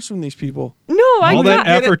 $10,000 from these people. no, I All got.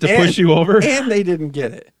 that effort to push you over. And they didn't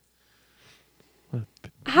get it.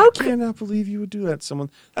 How I could cannot believe you would do that to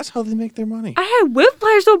someone. That's how they make their money. I had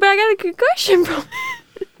whiplash so bad I got a concussion from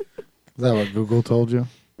it. Is that what Google told you?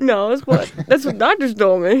 No, that's what doctors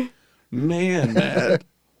told me. Man, Matt.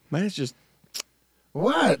 Matt's just.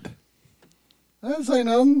 What? I didn't say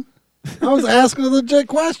nothing. I was asking a legit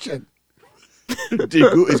question.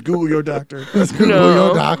 Is Google your doctor? Is Google No.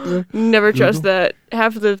 your doctor? Never trust that.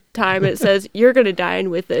 Half of the time it says you're gonna die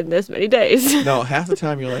within this many days. No, half the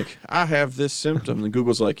time you're like, I have this symptom. And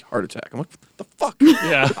Google's like, heart attack. I'm like, what the fuck?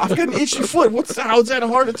 Yeah. I've got an itchy foot. How's that a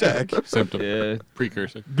heart attack? Symptom. Yeah.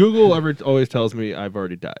 Precursor. Google always tells me I've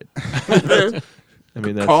already died. I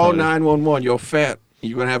mean, that's Call how- 911. You're fat.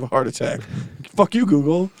 You're going to have a heart attack. Fuck you,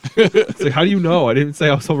 Google. It's like, how do you know? I didn't say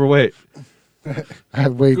I was overweight. I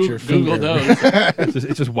weighed your Google finger. knows.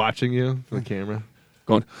 It's just watching you from the camera.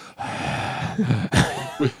 Going,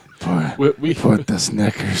 We Put the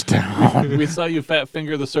Snickers down. we saw you fat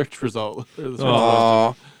finger the search result. Or the search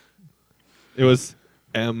aw. It was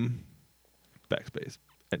M backspace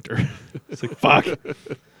enter. It's like fuck.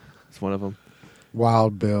 It's one of them.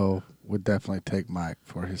 Wild Bill would definitely take Mike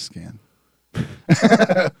for his skin.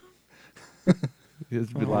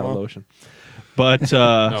 There's a lot of lotion. But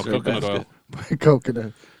No, Is there a coconut oil. basket?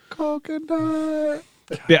 Coconut. Coconut.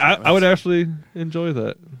 yeah, I would actually enjoy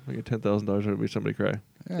that. Like a $10,000 would be somebody cry.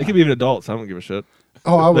 Yeah. It could be even adults. I don't give a shit.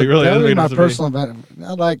 Oh, I would. Like, really, that would doesn't be my matter to me. personal benefit.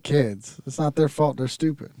 I like kids. It's not their fault. They're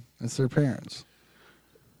stupid. It's their parents.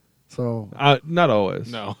 So Not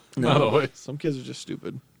always. No, not always. Some kids are just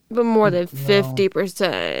stupid. But more than No.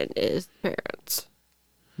 50% is parents.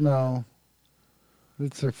 no,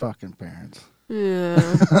 it's their fucking parents.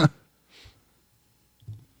 Yeah.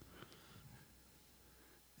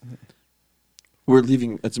 We're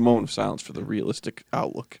leaving. It's a moment of silence for the realistic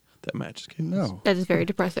outlook that Matt just gave us. No, That is very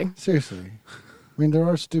depressing. seriously. I mean, there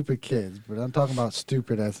are stupid kids, but I'm talking about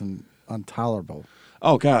stupid as in intolerable.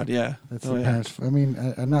 Oh, God, yeah. That's Oh, the yeah. parents. I mean,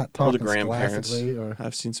 I'm not Or the talking grandparents. scholastically or.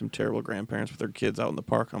 I've seen some terrible grandparents with their kids out in the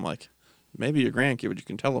park. I'm like, maybe your grandkid, but you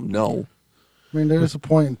can tell them no. I mean, there's a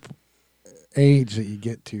point in age that you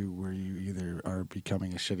get to where you either are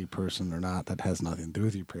becoming a shitty person or not. That has nothing to do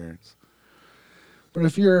with your parents. But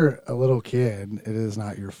if you're a little kid, it is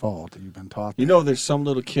not your fault. You've been taught. You know, there's some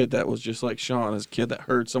little kid that was just like Sean, as a kid that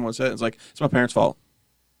heard someone say it. It's like, it's my parents' fault.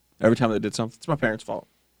 Every time they did something, it's my parents' fault.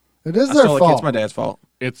 It is I their stole a kid, fault. it's my dad's fault.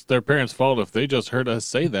 It's their parents' fault if they just heard us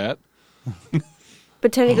say that.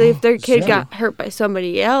 But technically, if their kid so- got hurt by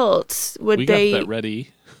somebody else, would We they, got that ready.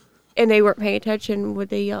 and they weren't paying attention, would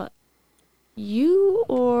they yell at you,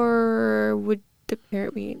 or would the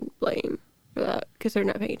parent be blamed for that because they're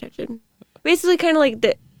not paying attention? Basically, kind of like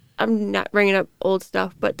the, I'm not bringing up old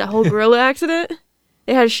stuff, but the whole gorilla accident.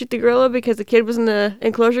 They had to shoot the gorilla because the kid was in the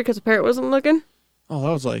enclosure because the parent wasn't looking. Oh, that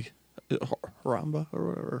was like Harambe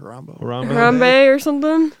or Harambe. Harambe or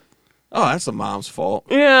something. Oh, that's the mom's fault.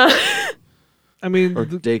 Yeah. I mean, Or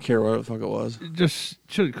daycare, whatever the fuck it was. just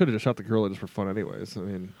could have just shot the gorilla just for fun, anyways. I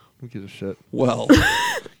mean, who gives a shit? Well,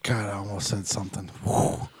 God, I almost said something.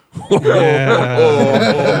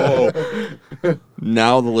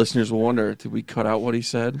 now the listeners will wonder, did we cut out what he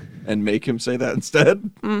said and make him say that instead?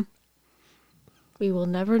 We will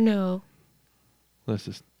never know. Let's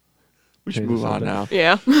just. We should Change move the on subject. now.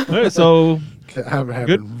 Yeah. All right, so I'm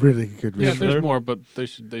having really good Yeah, reason. there's more, but they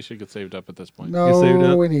should get saved up at this point. No, saved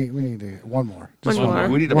up? we need one more. One Just more.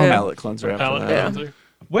 We need a Yeah. palate cleanser after Palate that. cleanser?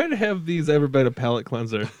 when have these ever been a palate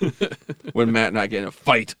cleanser? When Matt and I get in a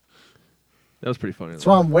fight. That was pretty funny. That's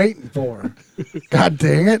what I'm waiting for. God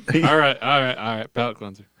dang it. All right. Palate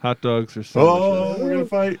cleanser. Hot dogs or sandwiches. we're going to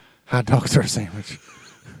fight. Hot dogs are a sandwich.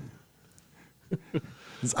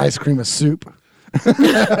 Is ice cream a soup?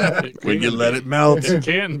 When you let it melt. It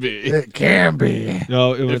can be. It can be.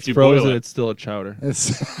 No, if If it's you boil frozen, it. it's still a chowder. It's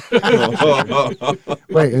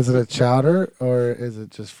wait, is it a chowder or is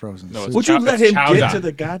it just frozen? No, soup? it's Would you Chow- let it's him chowder. get to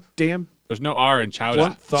the goddamn There's no R in chowder.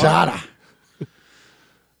 one thought? chowder.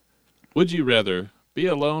 Would you rather be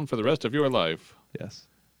alone for the rest of your life Yes.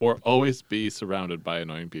 or always be surrounded by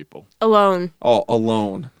annoying people? Alone. Oh,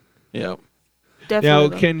 alone. Yep. Definitely. Now,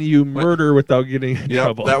 alone. can you murder without getting in Yep.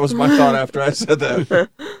 trouble? That was my thought after I said that.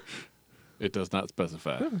 It does not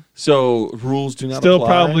specify. So rules do not Still apply.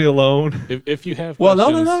 probably alone. If you have Well, no,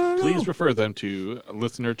 questions, no. please refer them to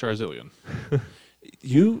listener Charzillion.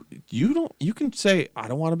 You don't. You can say I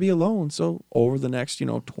don't want to be alone. So over the next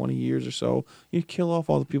 20 years or so, you kill off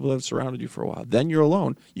all the people that have surrounded you for a while. Then you're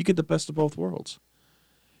alone. You get the best of both worlds.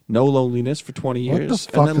 No loneliness for 20 What years.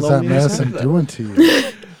 the fuck and is then that loneliness medicine after that. doing to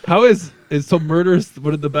you? How is so murder's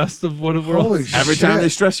one of the best of one of the Holy worlds? shit. Every time they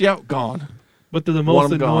stress you out, gone. But they're the One most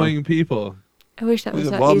of 'em gone. annoying people. I wish that was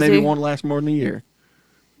that Well, easy. maybe won't last more than a year.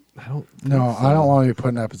 I don't. No, think so. I don't want to be put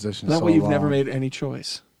in that position. That so way, you've long. never made any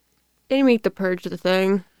choice. They didn't make the purge the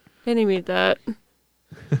thing. They didn't need that.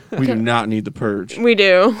 We do not need the purge. We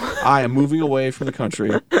do. I am moving away from the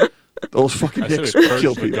country. Those fucking I should dicks have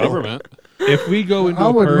kill purged the people. government. If we go into I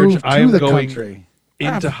a would purge, move to I'm the going country.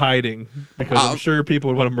 into hiding because I'm sure people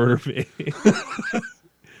would want to murder me.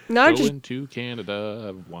 No, I just Going to Canada.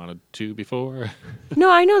 I've wanted to before.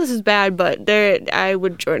 no. I know this is bad, but I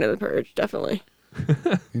would join in the purge definitely.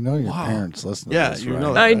 You know your Wow. parents listen to Yeah, this, you right?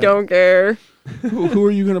 know that. I don't care. Who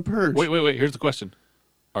are you going to purge? Wait. Here's the question: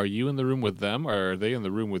 are you in the room with them, or are they in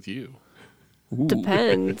the room with you? Ooh.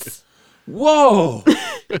 Depends. Whoa!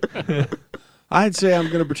 I'd say I'm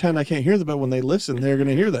going to pretend I can't hear them, but when they listen, they're going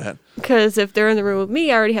to hear that. Because if they're in the room with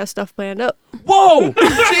me, I already have stuff planned up. Whoa!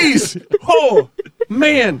 Jeez! Oh,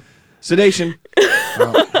 man! Sedation.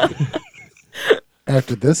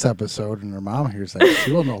 After this episode and her mom hears that,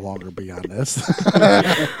 she will no longer be on this.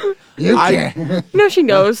 You can't. No, she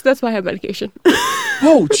knows. That's why I have medication. Oh,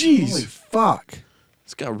 Holy jeez! fuck.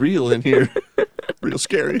 It's got real in here. Real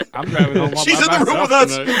scary. I'm driving home all She's by in the room myself with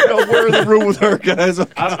us. tonight. No, we're in the room with her, guys.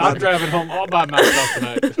 I'm driving home all by myself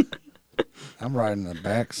tonight. I'm riding in the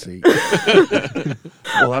back seat.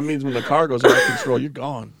 Well, that means when the car goes out of control, you're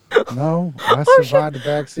gone. No, I survived the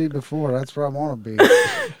back seat before. That's where I want to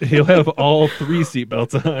be. He'll have all 3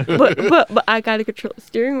 seatbelts on. But I gotta control the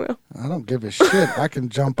steering wheel. I don't give a shit. I can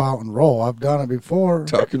jump out and roll. I've done it before.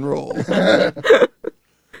 Tuck and roll.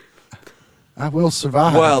 I will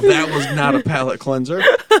survive. Well, that was not a palate cleanser.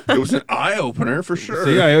 It was an eye opener for sure.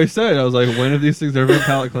 See, I always said, I was like, when have these things ever been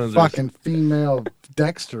palate cleansers? fucking female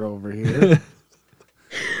Dexter over here.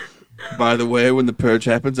 By the way, when the purge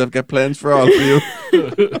happens, I've got plans for all of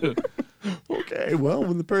you. Okay, well,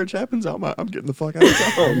 when the purge happens, I'm getting the fuck out of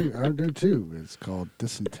town. I do too. It's called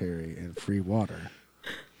dysentery and free water.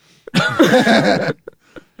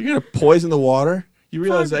 You're gonna poison the water? You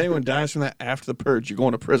realize that anyone dies from that after the purge, you're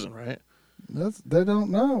going to prison, right? They don't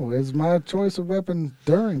know. It's my choice of weapon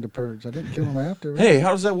during the purge. I didn't kill him after. Hey,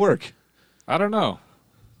 how does that work? I don't know.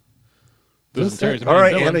 Just Dysentery say- is All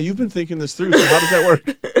right, villain. Anna, you've been thinking this through. So how does that work?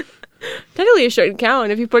 Technically, it shouldn't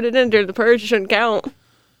count. If you put it in during the purge, it shouldn't count.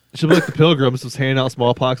 She'll be like the pilgrims, just handing out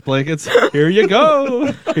smallpox blankets. Here you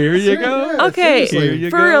go. Here you go. Yeah, Okay, seriously. Here you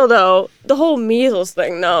for go. real though, the whole measles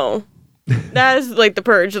thing, no. That is like the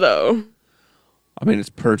purge though. I mean, it's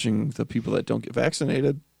purging the people that don't get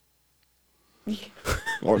vaccinated.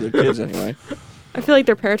 Or their kids, anyway. I feel like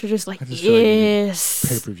their parents are just like, I just feel like you need yes.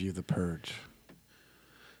 Pay-per-view The Purge.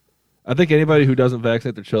 I think anybody who doesn't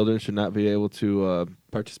vaccinate their children should not be able to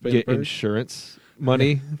Participate get in the purge? insurance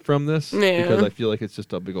money from this Yeah. because I feel like it's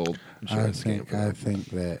just a big old I insurance scam. think I think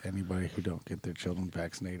that anybody who don't get their children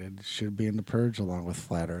vaccinated should be in The Purge along with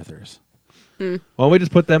flat earthers. Why don't we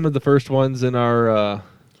just put them as the first ones in our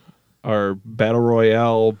battle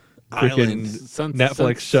royale freaking Island.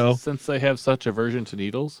 Netflix show? Since they have such aversion to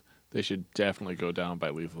needles, they should definitely go down by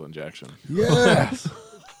lethal injection. Yes.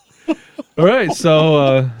 All right,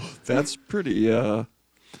 so That's pretty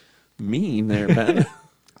mean there, man.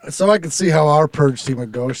 So I could see how our Purge team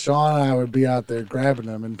would go. Sean and I would be out there grabbing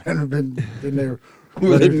them, and Ben would been in there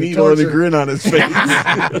With a needle and a grin on his face.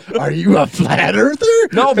 Are you a flat earther?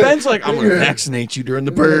 No, Ben's like, I'm going to vaccinate you during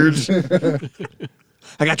the purge.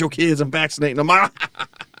 I got your kids. I'm vaccinating them.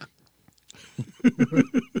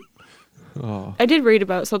 oh, I did read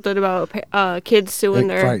about something about kids suing It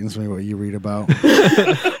their. frightens me what you read about. No,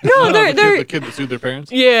 the they're. kid that sued their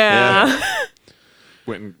parents Yeah.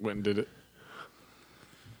 went and did it.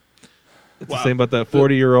 it's the same about that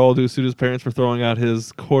 40-year-old who sued his parents for throwing out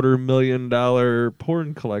his $250,000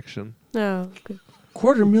 porn collection. No. Good.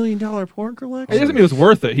 $250,000 porn It collection? doesn't mean it was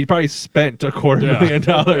worth it. He probably spent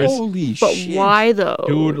 $250,000. Holy But shit. why though?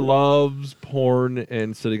 Dude loves porn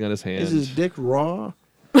and sitting on his hands. Is his dick raw?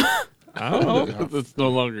 I don't know. It's no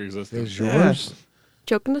longer existing. Is yours?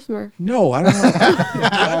 Joking the Smurf. No, I don't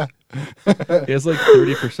know. He has like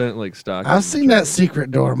 30% like stock. I've in seen that secret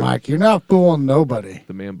door, Mike. You're not fooling nobody.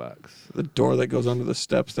 the man box. The door that goes under the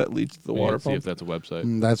steps that leads to the water See if pump. that's a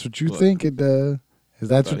website. That's what you Look. think it does. Is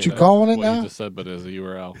that what you Yeah, calling it what you now? just said, but as a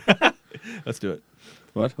URL. Let's do it.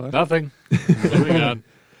 What? Nothing. Moving on.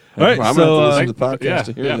 All right, I'm so, going to listen to the podcast Yeah,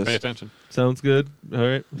 to hear yeah. this. Pay attention. Sounds good. All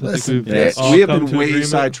right. I think Listen, we've yes, all we have come been to way agreement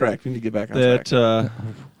sidetracked. We need to get back on track. that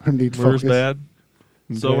We need murder's focus. bad.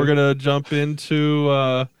 So Okay. we're gonna jump into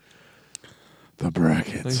The like I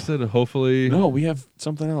brackets. said, hopefully No, we have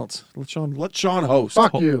something else. Let Sean host.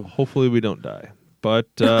 Fuck you. hopefully we don't die. But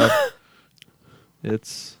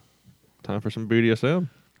it's time for some BDSM.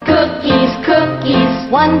 Cookies,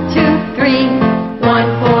 cookies, 1, 2, 3.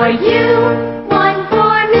 One for you, one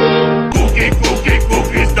for me.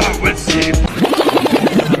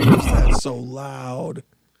 That's so loud.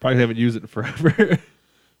 Probably haven't used it in forever.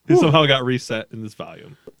 It somehow got reset in this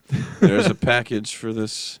volume. There's a package for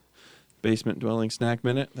this basement dwelling snack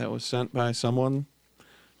minute that was sent by someone.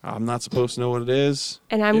 I'm not supposed to know what it is.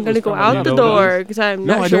 And I'm It gonna was go from out a the window. door because I'm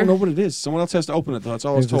No, not I sure. don't know what it is. Someone else has to open it, though. That's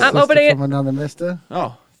all I was Is told. this I'm opening it. from another mister?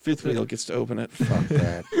 Oh, fifth wheel gets to open it. Fuck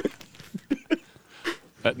that.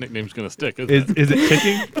 That nickname's going to stick, isn't it? Is it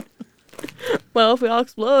kicking? Well, if we all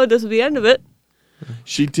explode, this will be the end of it.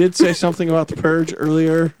 She did say something about the purge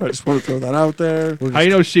earlier. I just want to throw that out there. How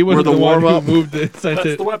you know she wasn't We're the the one who warm-up. moved it? Sent That's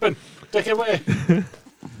it. the weapon. Take it away.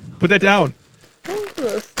 Put that down.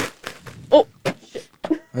 Oh,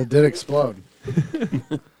 It did explode.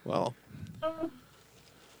 Well,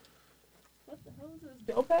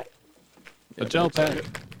 A gel pack.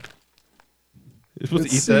 You're supposed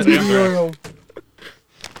It's to eat CBD that. oil.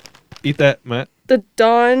 Eat that, Matt. the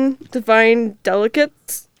Dawn Divine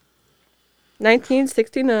Delicates,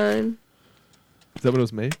 1969. Is that when it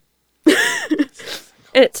was made?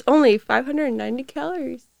 And it's only 590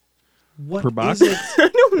 calories. what Per is box? it? I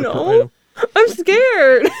don't know. I'm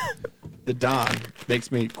scared. The Don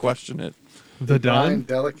makes me question it. The Fine Don?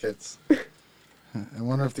 delicates. I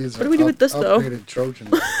wonder if these What are do we do with this, though? upgraded Trojans.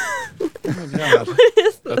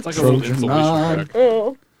 That's like a little Trojan insulation nod. crack.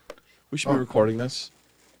 Oh, We should be recording this,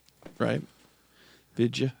 right?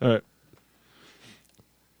 Did you? All right.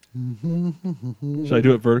 Should I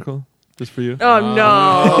do it vertical? Just for you? oh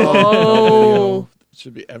no.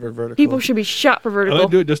 Should be ever vertical. People should be shot for I'm vertical. going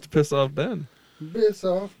to do it just to piss off Ben. Piss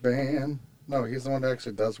off, man. No, he's the one that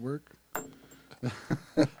actually does work.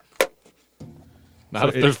 Not So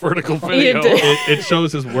if it- there's vertical You video. did. It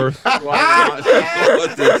shows his worth.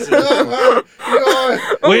 What this is.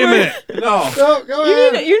 Wait a minute. No. Go, go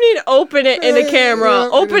ahead. You need to open it in the camera.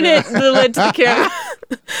 Open it, the lid to the camera.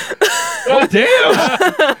 Oh,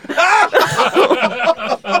 damn.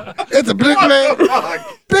 It's a big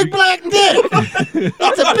black dick.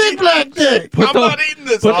 It's a big black dick. Put I'm the, not eating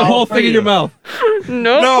this. put the whole thing in your mouth.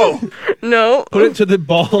 No. No. No. Put it to the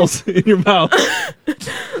balls in your mouth.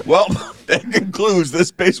 Well, that concludes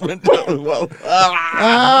this basement. Well,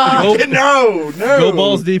 Ah. no. Go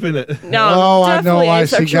balls deep in it. No. Oh, I know definitely why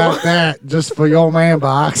she asexual. got that. Just for your man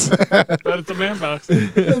box. But it's a man box.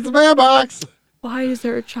 It's a man box. Why is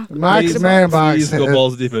there a chocolate? Mike's man box. Please go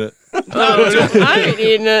balls deep in it. Oh, I ain't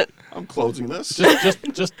eating it. I'm closing this.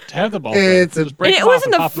 Just have the balls. It's Just a- break And it them off was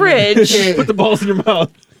in and the pop them in. fridge. Put the balls in your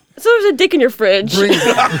mouth. So there's a dick in your fridge.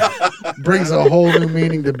 brings a whole new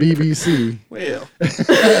meaning to BBC. Well,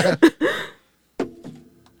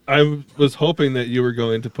 I was hoping that you were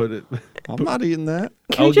going to put it. I'm not eating that.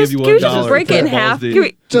 Can I'll we just, give you can we $1 just break for it in balls, half? dude. Can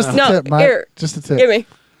we, Just a no, tip, Mike. here, Just a tip. give me.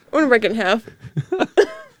 I want to break it in half.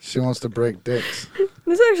 She wants to break dicks.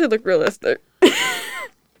 This actually look realistic.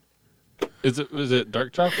 Is it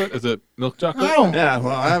dark chocolate? Is it milk chocolate? Oh, Yeah,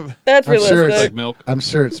 well, I'm. That's I'm sure realistic. Like milk. I'm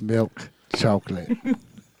sure it's milk chocolate.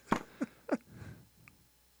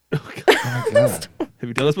 Oh my God. Have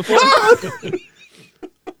you done this before?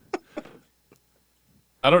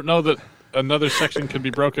 I don't know that another section can be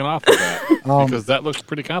broken off of that because that looks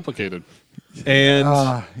pretty complicated. And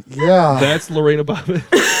Yeah. that's Lorena Bobbitt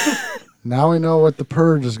Now we know what the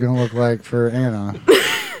purge is going to look like for Anna.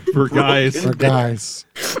 for guys. For guys.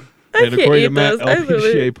 And can't according eat to Matt, this. I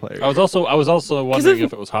literally- LPGA player. I was also wondering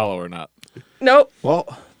if it was hollow or not. Nope,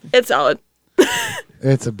 Well, it's solid.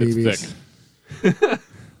 It's a It's BB's. thick.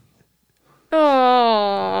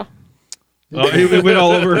 Aww. Oh, it went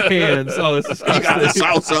all over her hands. Oh, this is you got the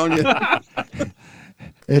sauce on you.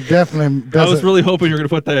 It definitely I was doesn't. really hoping you were going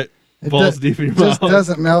to put that it balls do- deep in your just mouth.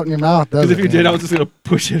 doesn't melt in your mouth, does Because it? if you did, I Anna? was just going to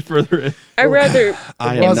push it further in. I'd rather.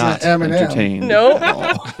 I It am wasn't not M&M. entertained. No.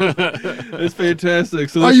 It's fantastic.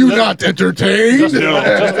 So Are this- you not entertained? Just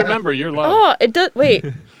remember, you're low. Oh, it does. Wait,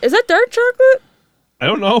 is that dark chocolate? I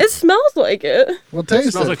don't know. It smells like it. Well,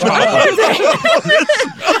 taste Smells it. like chocolate.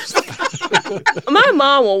 My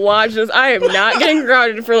mom will watch this. I am not getting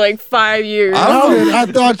grounded for like 5 years. I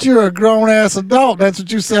thought you were a grown ass adult. That's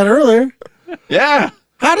what you said earlier. Yeah.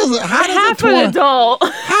 How does Half a an adult.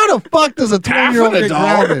 How the fuck does a 20-year-old get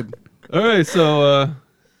adult? grounded? All right, so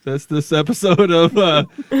that's this episode of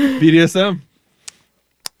BDSM.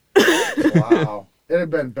 Wow. It'd have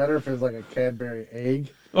been better if it was like a Cadbury egg.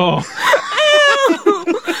 Oh.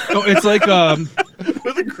 No, it's like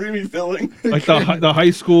With a creamy filling. like the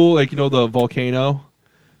high school, like, you know, the volcano.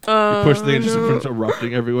 You push the thing and just no. it's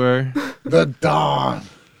erupting everywhere. The Dawn.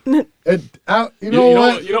 You You know know,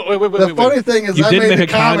 what? wait. The funny thing is, You I did made make the a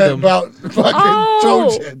comment condom. about fucking Oh.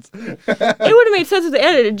 Trojans. It would have made sense if they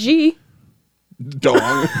added a G. Dong.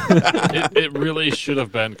 it really should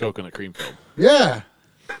have been coconut cream filled. Yeah.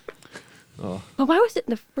 But why was it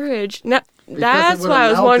in the fridge? That's it why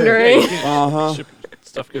I was would've melted. wondering. Uh-huh.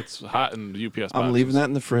 Stuff gets hot in the UPS boxes. I'm leaving that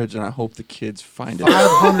in the fridge, and I hope the kids find it.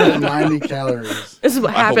 590 calories. This is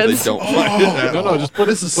what I hope they happens. don't find it at No, all. just put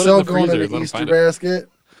This is put it so in the going freezer in and the let 'em Easter find it. basket.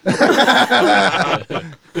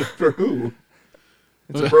 For who?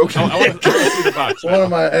 It's a broken I want to see the box. One of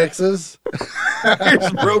my exes. Here's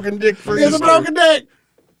a broken dick for He has a broken dick.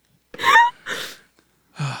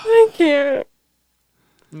 I can't.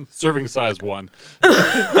 Serving size 1.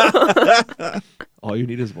 All you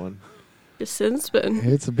need is one. Just sit and spin.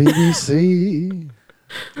 It's a BBC.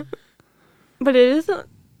 But it isn't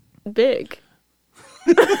big.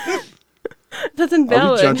 That's Are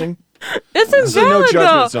invalid. we judging? It's This is a no invalid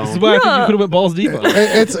judgment though. This is zone. why I think you Yeah. could have went balls deep on it.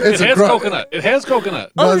 It's It a has gro- coconut. It has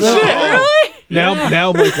coconut. Oh No, shit! no. Really?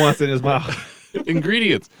 Now Mike wants it in his mouth.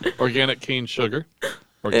 Ingredients: organic cane sugar,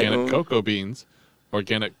 organic cocoa beans,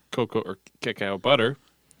 organic cocoa or cacao butter,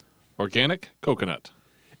 organic coconut,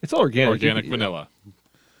 It's all organic. organic You- vanilla.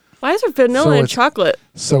 Why is there vanilla So and it's- chocolate?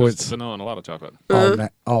 So There's it's vanilla and a lot of chocolate.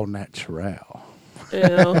 all natural. Ew.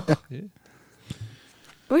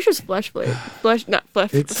 I wish it was flesh flavored. Flesh, not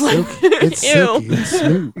flesh. It's flesh. silky. It's Ew. silky and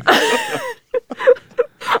smooth.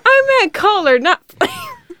 I meant colored, not.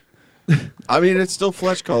 I mean, it's still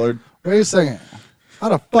flesh colored. Wait a second. How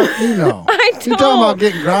the fuck you know? I You talking about don't.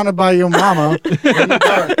 getting grounded by your mama,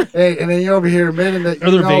 and then you're over here admitting that you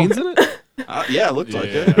Are there know, veins in it? Yeah, it looked like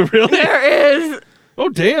Yeah. it. Really? There is. Oh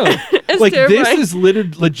damn! It's Like terrifying. this is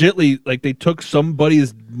legitly like they took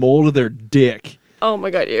somebody's mold of their dick Oh my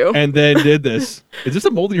god, you. and then did this. Is this a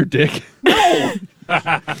mold of your dick?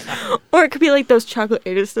 Or it could be like those chocolate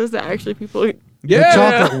anuses that actually people eat. The Yeah.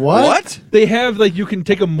 chocolate what? They have like you can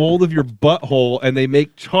take a mold of your butthole and they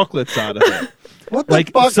make chocolates out of it. What the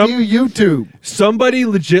Like fuck some- do you YouTube? Somebody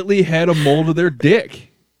legitly had a mold of their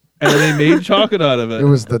dick and they made chocolate out of It it.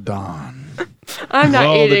 was the Dawn. I'm not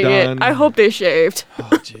Oh, the eating it. Don. I hope they shaved. Oh,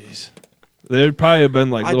 jeez. There'd probably have been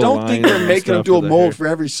like I little don't think lines they're and making them stuff do a with the mold hair. for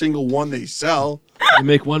every single one they sell. You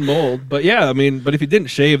make one mold, but yeah, I mean, but if you didn't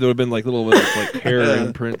shave, there would have been like little bit of like hair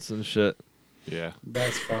imprints and shit. Yeah.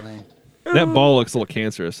 That's funny. That ball looks a little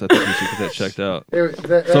cancerous. I think you should get that checked out.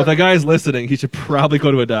 That, So if that guy's listening, he should probably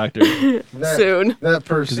go to a doctor Soon. That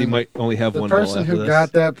because he person, might only have the one ball person after who this.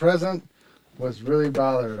 got that present was really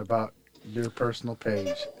bothered about your personal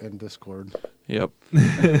page in Discord. Yep.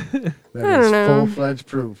 That don't is know. full-fledged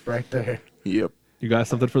proof right there. Yep. You got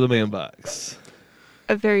something for the man box.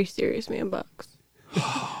 A very serious man box.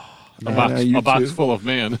 A box full of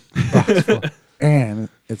man. And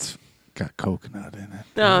it's got coconut in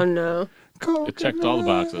it. Oh no. It checked all the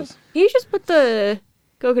boxes. Can you just put the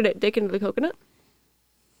coconut dick into the coconut?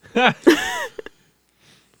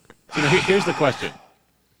 Here's the question.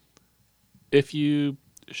 If you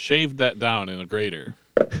shaved that down in a grater,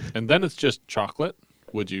 and then it's just chocolate,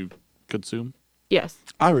 would you consume? Yes.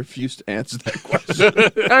 I refuse to answer that question.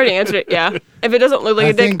 I already answered it, yeah. If it doesn't look like I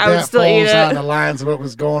a dick, think I would that still eat falls on it. the lines of what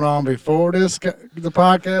was going on before the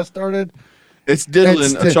podcast started. It's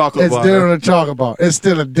diddling a chocolate bar. It's diddling a chocolate bar. It's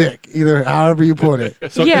still a dick, either however you put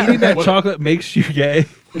it. So Yeah. eating that chocolate makes you gay.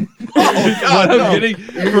 Oh, God, What I'm no. getting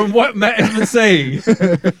from what Matt has been saying.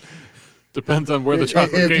 Depends on where the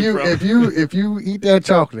chocolate if came you from. if you eat that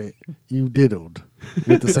chocolate, you diddled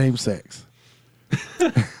with the same sex.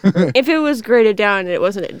 If it was graded down and it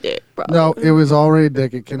wasn't a dick, bro. No, it was already a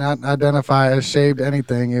dick. It cannot identify as shaved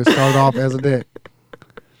anything. It started off as a dick.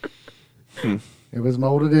 It was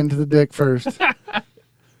molded into the dick first.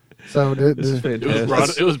 So This is It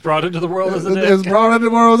fantastic. was brought into the world as a it was dick. brought into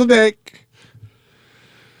the world as a dick,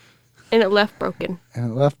 And it left broken.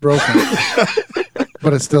 and it left broken.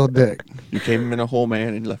 But it's still a dick. You came in a whole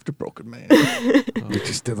man and left a broken man. Which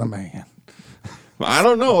is still a man. I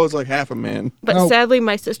don't know. It was like half a man. But No. sadly,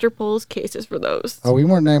 my sister pulls cases for those. Oh, we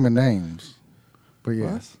weren't naming names. But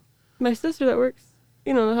yes. My sister that works,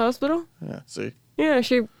 in the hospital. Yeah. See, Yeah,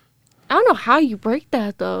 she. I don't know how you break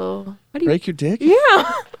that though. How do you? break your dick.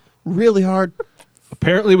 Yeah. Really hard.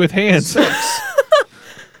 Apparently with hands.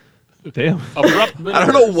 Damn. Abrupt I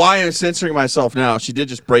don't know why I'm censoring myself now. She did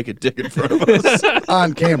just break a dick in front of us.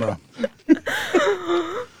 On camera.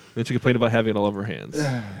 Then she complained about having it all over her hands.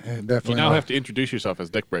 Yeah, definitely. You now have to introduce yourself as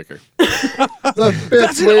Dick Breaker.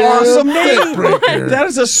 That's an awesome name. That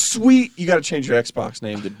is a sweet. You got to change your Xbox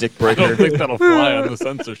name to Dick I don't Breaker. think that'll fly on the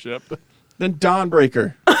censorship. Then Dawn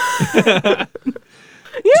Breaker.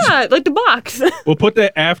 Yeah, like the box. We'll put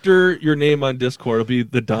that after your name on Discord. It'll be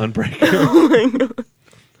the Dawn Breaker. Oh my God.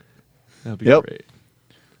 That'd be Yep. great.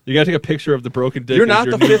 You gotta take a picture of the broken dick. You're as not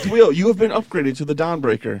your the new- fifth wheel. You have been upgraded to the Dawn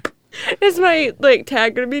Breaker. Is my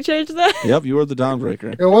tag gonna be changed then? Yep, you are the Dawn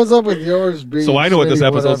Breaker. Yeah, what's up with yours being So I know what this Smitty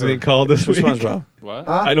episode's whatever? being called this week. SpongeBob. What?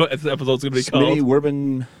 Huh? I know what this episode's gonna be called. Smitty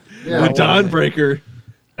Werbin. Yeah, The what Dawn is it? Breaker,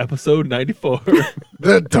 episode 94.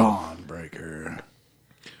 The Dawn Breaker.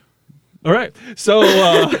 All right, so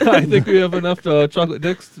I think we have enough chocolate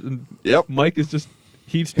dicks. And Yep. Mike is just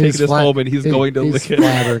he's taking this home and he's going to he's lick it.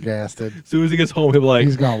 flabbergasted. As soon as he gets home, he'll be like,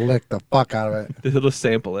 He's gonna lick the fuck out of it. he'll just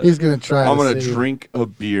sample it, He's gonna try. I'm to going to see- drink a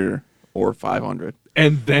beer or 500.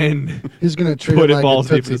 and then He's gonna treat put it it like balls a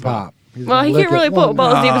deep in Tootsie his mouth. Pop. He's Well, gonna he lick can't really it put one-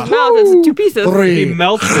 balls deep in his mouth. It's two pieces. Three. he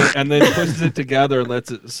melts it and then pushes it together and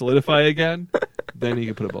lets it solidify again. Then you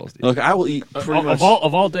can put it balls deep. Look, I will eat pretty much.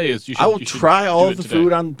 Of all days, you should. I will you should try do all it of the today.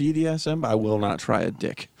 food on BDSM, but I will not try a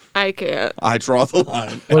dick. I can't. I draw the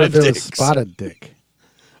line. What at if it was dicks. spotted dick?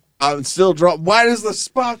 I would still draw. Why does the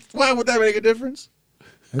spot? Why would that make a difference?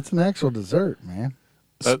 It's an actual dessert, man.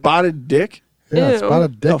 Spotted dick. Yeah, Ew.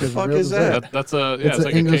 spotted dick The is fuck a real is that? dessert. That's a It's, it's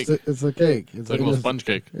like a English. cake. It's a cake. It's like a little sponge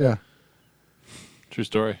cake. Yeah. True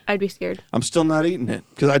story. I'd be scared. I'm still not eating it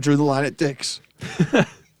because I drew the line at dicks.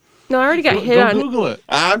 No, I already got hit Go on. Google it.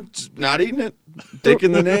 I'm just not eating it. Dick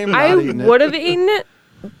in the name. I Not eating would it. have eaten it,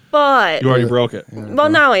 but You already broke it. well,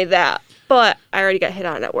 not only that, but I already got hit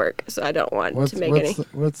on at work, so I don't want What's to make any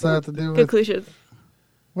what's that to do with? conclusions.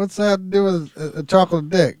 What's that to do with a chocolate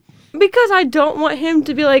dick? Because I don't want him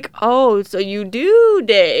to be like, "Oh, so you do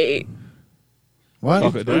date?" What?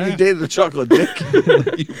 Chocolate When dick. you dated a chocolate dick,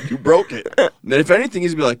 you broke it. And then if anything,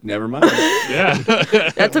 he's be like, never mind. Yeah.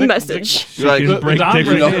 That's a message. You're like, You can break Don dick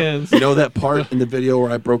with you know, hands. you know that part in the video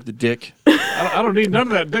where I broke the dick? I don't need none of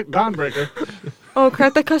that Dick Dawn Breaker. Oh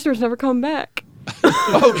crap! That customer's never come back.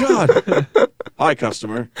 Oh God! Hi,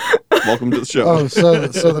 customer. Welcome to the show. Oh, so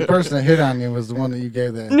the person that hit on you was the one that you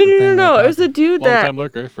gave that. No. It was the dude Long that time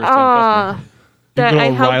lurker, first time customer. You that go I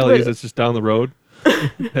to helped Riley's. with. It's just down the road.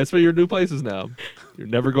 That's where your new place is now. You're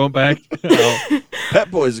never going back. No.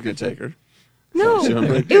 Pet Boys is gonna take her. No, She don't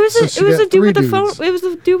break it dicks. was So a, she it was got the dude with the three phone. dudes. It was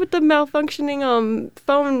the dude with the malfunctioning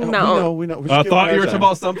phone No, mount. we know. We're I just thought giving you were her talking time.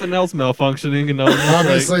 about something else malfunctioning, and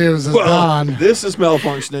Obviously, it was his Well, Don. this is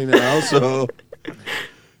malfunctioning now, so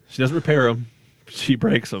she doesn't repair them. She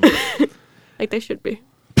breaks them. Like they should be.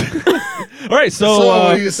 All right, So, so, what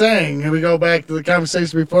are you saying? Can we go back to the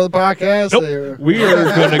conversation before the podcast? nope, Or- we are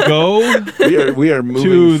going to go we are moving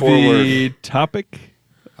to forward. the topic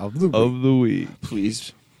Of the of the week.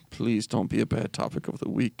 Please Please don't be a bad topic of the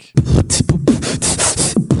week.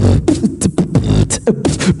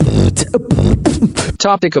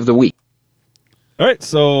 Topic of the week. All right,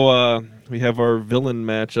 so we have our villain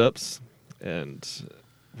matchups, and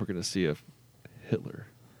we're going to see if Hitler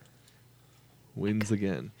wins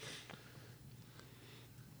again.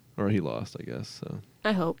 Or he lost, I guess. So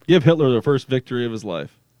I hope. give Hitler the first victory of his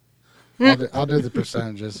life. I'll do the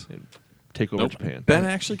percentages. Take over Nope. Japan. Ben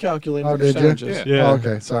actually calculated Oh, the did you? percentages. Yeah. Yeah. Oh,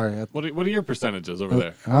 okay, sorry. What are your percentages over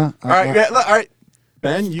there? Huh? All right, all right.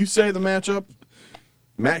 Ben, you say the matchup.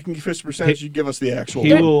 Matt can give his percentage. You give us the actual.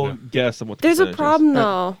 He one. will guess on what the There's a percentage is. problem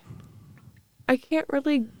though. I can't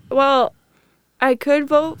really. Well, I could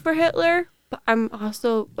vote for Hitler, but I'm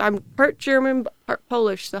part German, but part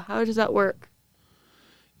Polish. So how does that work?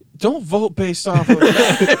 Don't vote based off of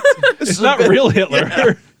that. It's not real Hitler.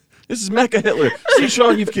 Yeah. This is Mecha Hitler. See,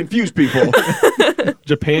 Sean, you've confused people.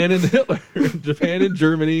 Japan and Hitler. Japan and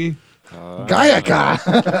Germany.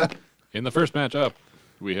 Gaiaka! In the first matchup,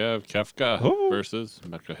 we have Kefka Oh. versus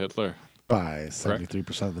Mecha Hitler. By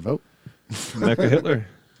 73% of the vote. Mecha Hitler.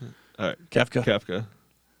 All right. Kefka. Kafka.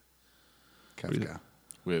 Kafka.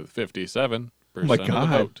 With 57% my of the God.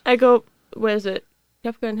 vote. I go. What is it?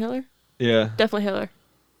 Kefka and Hitler? Yeah. Definitely Hitler.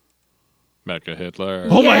 Mecha Hitler.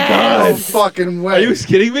 Oh my Yes! No God. fucking way. Are you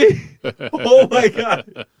kidding me? Oh my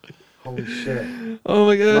God. Holy shit. Oh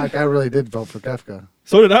my God. Mike, I really did vote for Kafka.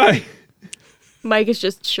 So did I. Mike is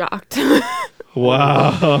just shocked.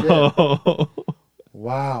 Wow.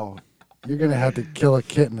 Wow. You're going to have to kill a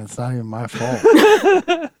kitten. It's not even my fault.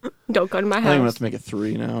 Don't go to my I think I'm gonna have house. to make it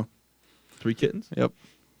 3 now. 3 kittens? Yep.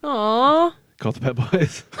 Aw. Call the Pet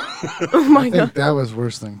Boys. Oh my I god. think that was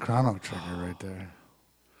worse than Chrono Trigger right there.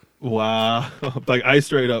 Wow. Like, I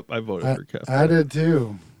straight up, I voted for Kafka. I did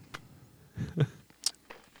too.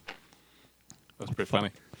 That's pretty funny.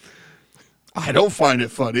 I don't find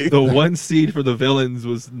it funny. The one seed for the villains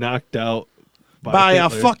was knocked out By a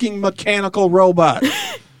Hitler fucking mechanical robot.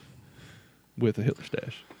 with a Hitler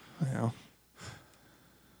stash. Well,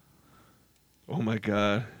 Oh my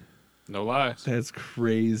God. No lies. That's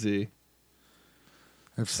crazy.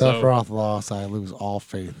 If So- Sephiroth lost, I lose all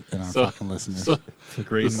faith in our So- fucking listeners. So The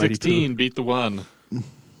great the and mighty 16 beat the 1. Pooh.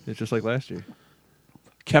 It's just like last year.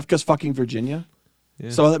 Kefka's fucking Virginia. Yeah.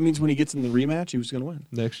 So that means when he gets in the rematch, he was gonna win.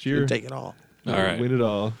 Next He'll year, take it all. All right. win it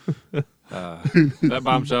all. That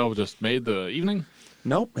bombshell just made the evening.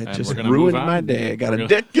 Nope, it And just we're gonna ruined move on. my day. I got We're a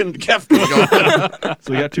gonna- dick and Kefka going.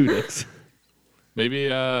 So we got 2 dicks. Maybe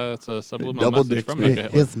it's a subliminal Double message dick from me. Mecha Hitler.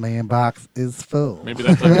 His man box is full. Maybe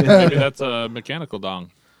that's a mechanical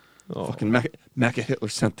dong. Oh. Fucking Mecha Hitler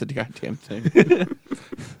sent the goddamn thing.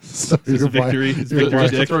 So It's your, victory. wife, It's your, victory wife,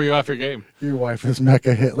 Just to dick. throw you off your game. your wife is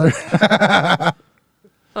Mecha Hitler.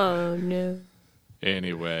 Oh no.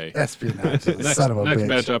 Anyway, Espionage. next, Son of a next bitch.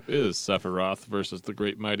 matchup is Sephiroth versus the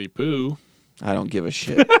Great Mighty Pooh. I don't give a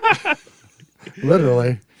shit.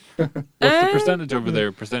 Literally. What's the percentage over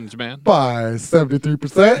there, percentage man? By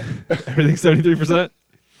 73%. Everything's 73%.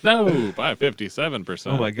 No, by 57%.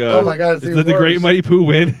 Oh my God. Oh my God, it's Did even the great worse. mighty Pooh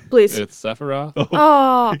win? Please. It's Sephiroth.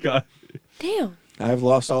 Oh, God. damn. I've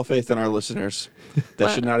lost all faith in our listeners.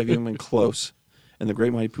 That should not have even been close. And the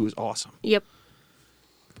Great Mighty Pooh is awesome. Yep.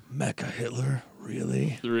 Mecha Hitler,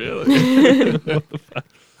 really? Really?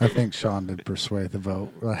 I think Sean did persuade the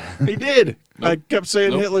vote. He did. Nope. I kept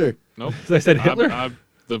saying Nope. Hitler. Nope. So I said Hitler?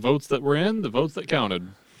 The votes that were in, the votes that counted.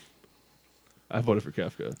 I voted for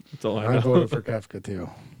Kafka. That's all I I know. voted for Kafka too.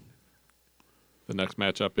 The next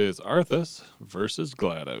matchup is Arthas versus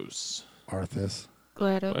GLaDOS. Arthas.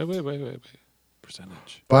 GLaDOS. Wait.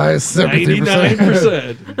 Percentage. By 73%.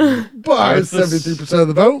 99%. By Arthas. 73% of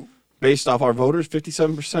the vote. Based off our voters,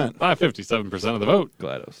 57%. By 57% of the vote.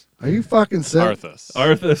 GLaDOS. Are you fucking sick? Arthas.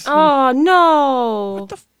 Arthas. Oh no. What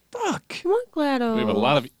the fuck? Come on, GLaDOS. We have a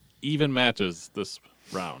lot of even matches this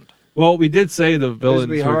round. Well, we did say the villains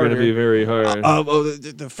be were going to harder. be very hard.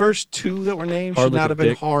 The first 2 that were named Hard should like not a have been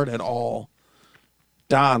dick. hard at all.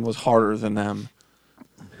 Don was harder than them.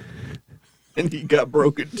 And he got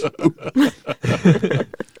broken too.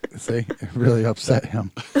 See, it really upset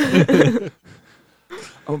him. I'm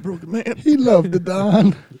a broken man. He loved the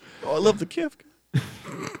Don. Oh, I love the Kefka.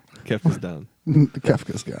 Kafka's down. The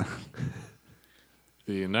Kafka's guy.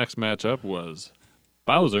 The next matchup was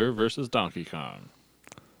Bowser versus Donkey Kong.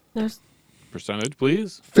 There's Percentage,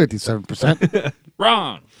 please. 57%.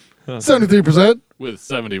 Wrong. 73%. With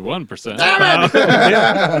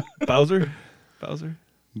 71%. Bowser?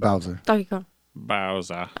 Bowser. Donkey Kong.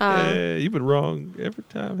 Bowser. Yeah, you've been wrong every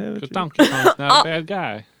time, haven't Because you? Donkey Kong's not a bad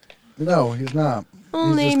guy. No, he's not.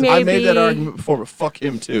 Only just- maybe. I made that argument before, but fuck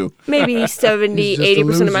him too. Maybe 70, He's just a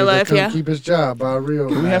 80% of my loser that life. couldn't Yeah. Keep his job by a real.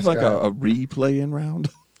 Can we have nice like guy. a replay in round?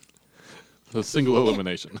 A single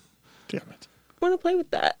elimination. Damn it. I want to play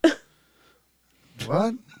with that.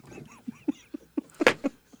 What?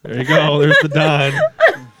 There you go. There's the Don.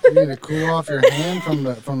 You need to cool off your hand from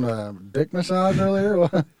the dick massage earlier.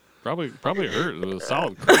 What? Probably hurt. It was a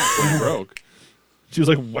solid crack when it broke. She was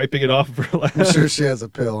like wiping it off of her I'm lap. sure she has a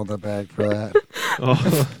pill in the bag for that.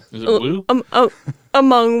 Oh. Is it blue?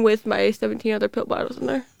 Among with my 17 other pill bottles in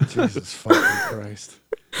there. Jesus fucking Christ.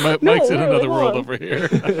 Mike's in no, another hold world on. over here.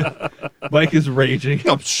 Mike is raging.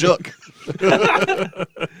 I'm shook.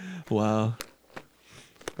 Wow.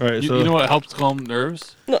 All right, so You know what helps calm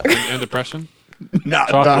nerves No. and depression? Not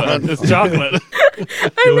Chocolate. done. It's chocolate.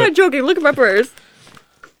 I'm not joking. Look at my purse.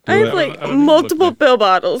 I have it. like I don't even multiple look pill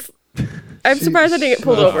bottles. I'm surprised I didn't get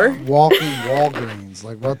pulled over. Walking Walgreens.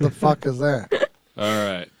 Like, what the fuck is that? All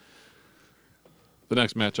right. The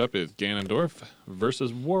next matchup is Ganondorf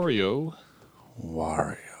versus Wario.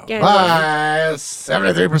 Wario. Ganondorf. By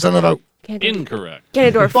 73% of the vote. Ganondorf. Incorrect.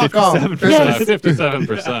 Ganondorf. Fuck off.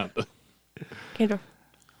 57%. Ganondorf.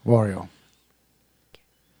 Wario.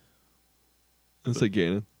 let's say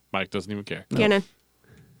Ganon. Mike doesn't even care. Ganon.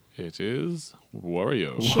 It is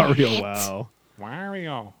Wario. Wario, wow.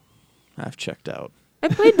 Wario. I've checked out. I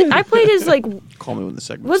played his like. Call me when the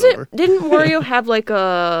segment's Was it? over. Didn't Wario have like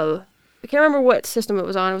a? I can't remember what system it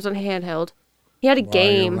was on. It was on handheld. He had a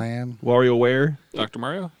game. Land. WarioWare? Dr.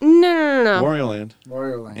 Mario? No. Wario Land.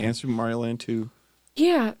 Wario Land. And Super Mario Land 2.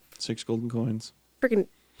 Yeah, 6 golden coins. freaking.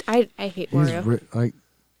 I hate He's Wario. like,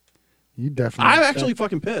 you definitely. I'm actually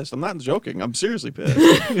fucking pissed. I'm not joking. I'm seriously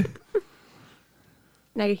pissed.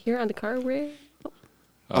 Now you're here on the car rail.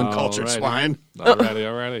 Uncultured Alrighty. swine.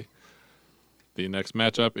 Alrighty. The next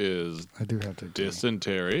matchup is I do have to.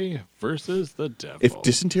 Dysentery versus the Devil. If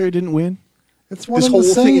dysentery didn't win, It's one this and whole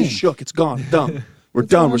the thing is same. shook. It's gone. Done. We're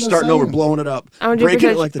It's done. one We're and the starting over, same. blowing it up. I want to do Breaking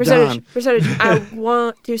it like the Don. percentage. I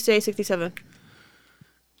want to say 67.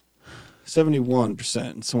 71%.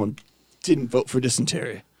 And someone didn't vote for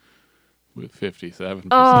dysentery. with 57%.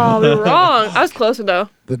 Oh, we were wrong. I was closer though.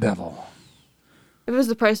 The devil. If it was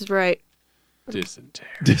The Price is Right. Dysentery.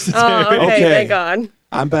 Oh, okay. Okay. Thank God.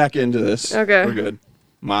 I'm back into this. Okay. We're good.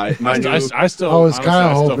 My I still, I was honestly, kind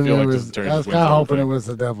of I still hoping feel it like was. Dysentery I was just wins kind of the whole hoping it thing. was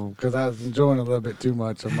the devil because I was enjoying a little bit too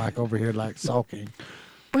much of Mike over here like sulking.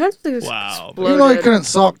 What happens to this Wow. exploded? You know he couldn't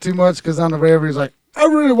sulk too much because on the radio he's like, I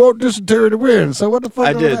really want dysentery to win. So what the fuck?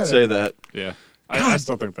 I do did matter? say that. Yeah. I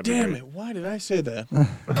still think that. Damn it. Why did I say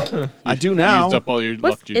that? I do now. Used up all your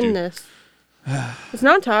What's luck you do. in this? It's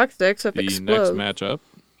non-toxic, so if it The explodes. next matchup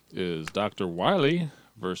is Dr. Wily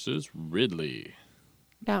versus Ridley.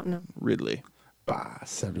 Don't know. Ridley. Bah, Whoa,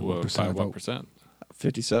 71% by of what vote. percent?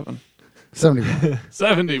 57. 71.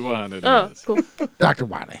 71 it Oh, is. cool. Dr.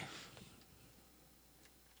 Wiley.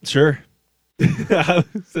 Sure. I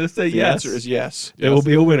was gonna say The yes. answer is yes. It will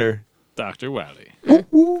be a winner. Dr. Wily.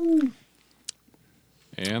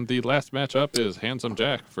 And the last matchup is Handsome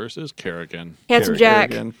Jack versus Kerrigan. Handsome Kerrigan Jack.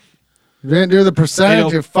 again. You didn't do the percentage,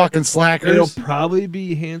 It'll- you fucking It'll slackers. probably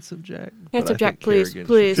be Handsome Jack. but Handsome I Jack, think please, Kerrigan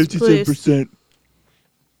please, please. 57%.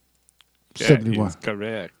 That 71. is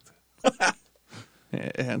correct.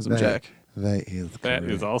 Handsome That- Jack. That is That correct.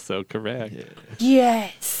 is also correct.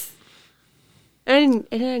 Yes. I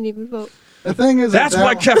didn't even vote. The thing is, That's that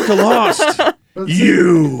why one- Kefka lost. but see,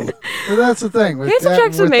 You. but that's the thing. With Handsome that,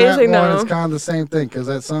 Jack's with amazing, that one, though. it's kind of the same thing because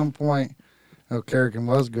at some point, Kerrigan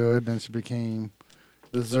was good, then she became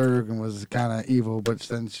the Zerg and was kind of evil, but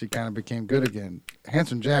then she kind of became good again.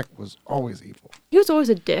 Handsome Jack was always evil. He was always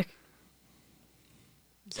a dick.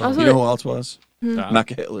 Also, You know who else was? Don?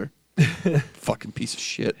 Mecha Hitler. Fucking piece of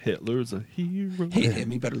shit. Hitler's a hero. Hate him.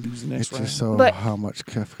 He better lose the next It's round. just so But how much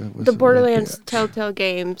Kefka was. the a Borderlands bitch. Telltale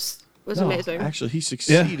games was No, amazing. Actually, he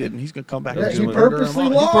succeeded, and he's going to come back Yeah, and he do it. purposely He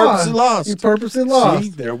lost. purposely lost. He purposely lost. See,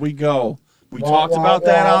 there we go. We Wah, talked wah, about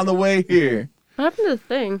that wah. on the way here. What happened to the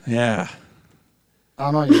thing? Yeah. I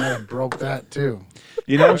don't know. You might have broke that too.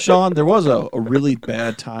 You know, Sean, there was a really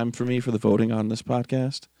bad time for me for the voting on this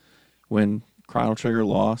podcast when Chrono Trigger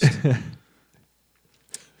lost.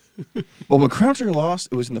 Well, when Chrono Trigger lost,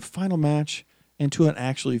 it was in the final match into an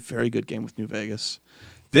actually very good game with New Vegas.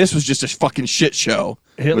 This was just a fucking shit show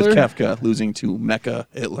Hitler? with Kefka losing to Mecha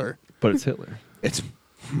Hitler. But it's Hitler. It's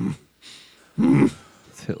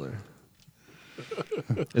It's Hitler.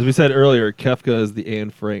 As we said earlier, Kefka is the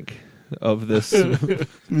Anne Frank of this. You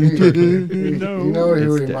know who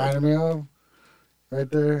It's he reminded me of? Right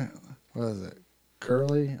there. What is it?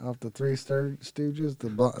 Curly off the Three Stooges.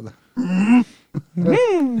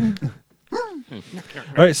 All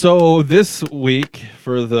right, so this week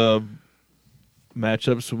for the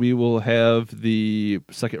matchups, we will have the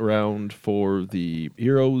second round for the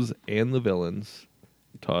heroes and the villains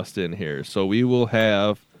tossed in here. So we will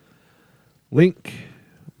have Link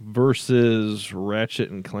versus Ratchet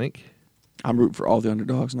and Clank. I'm rooting for all the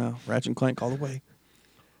underdogs now. Ratchet and Clank all the way.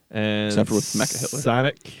 And Except for with Mecha Hitler.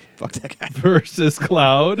 Sonic Fuck that guy. versus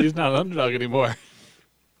Cloud. He's not an underdog anymore.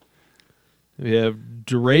 We have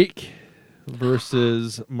Drake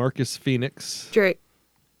versus Marcus Phoenix. Drake.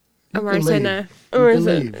 I'm You already can saying leave. that. I'm You already can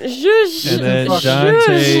saying leave. Shush. And then fuck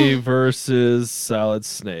Dante versus Solid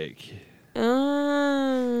Snake. That's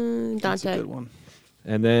a Dante. good one.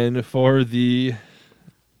 And then for the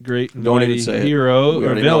great and Don't mighty even say it. hero We or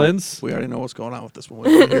already villains, We already know what's going on with this one.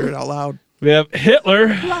 We can hear it out loud. we have Hitler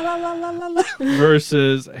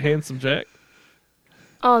versus Handsome Jack.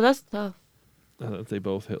 Oh, that's tough. They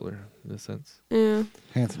both Hitler in a sense. Yeah.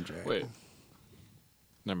 Handsome Jack. Wait.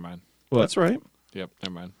 Never mind. What? That's right. Yep,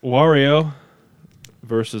 never mind. Wario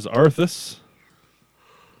versus Arthas.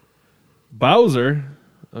 Bowser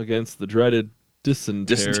against the dreaded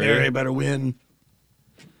Dysentery. better win.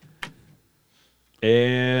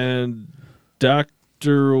 And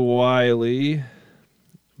Dr. Wily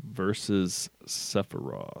versus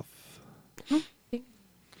Sephiroth.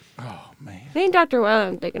 Oh man. It ain't Dr. Well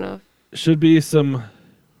I'm thinking of. Should be some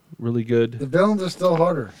really The good. villains are still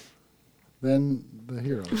harder than the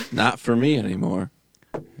heroes. Not for me anymore.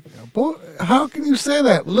 Boy, how can you say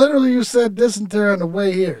that? Literally, you said dysentery on the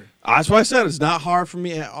way here. That's why I said it's not hard for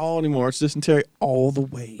me at all anymore. It's dysentery all the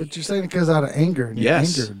way. But you're saying it because out of anger. And you're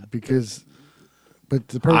Yes. angered because. But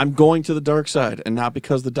the I'm going to the dark side, and not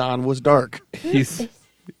because the Don was dark. He's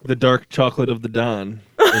the dark chocolate of the dawn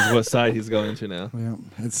is what side he's going to now. yeah,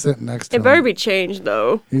 it's sitting next to It him. better be changed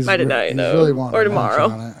though by tonight he's though, really wanting or to munch tomorrow.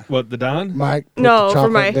 on it. What, the Don? Mike, put No, the for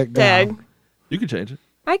my chocolate dick tag. down. You can change it.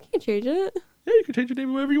 I can't change it. Yeah, you can change your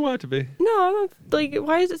name wherever you want it to be. No, I don't, like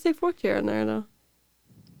why does it say fork chair on there though?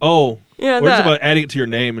 Oh, Yeah, we're just that. about adding it to your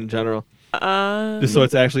name in general. Just so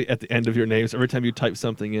it's actually at the end of your name. So every time you type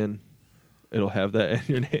something in, it'll have that in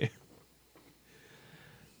your name.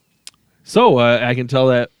 So I can tell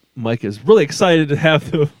that Mike is really excited to have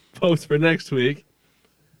the post for next week.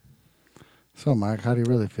 So, Mike, how do you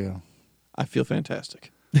really feel? I feel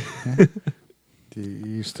fantastic.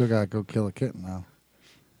 You still gotta go kill a kitten now.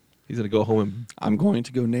 He's gonna go home and I'm going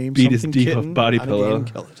to go name Beat his something deep kitten body out of game pillow.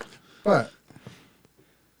 and kill it. But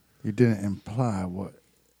you didn't imply what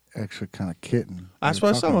extra kind of kitten. That's you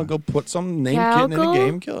were why talking someone about. go put some name kitten in a Calgle?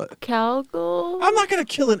 game, kill it. Calgle. I'm not going to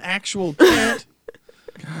kill an actual cat.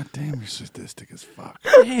 God damn, you're sadistic as fuck.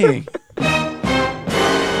 Dang. I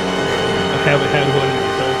haven't had one in the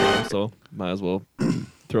entire time, so might as well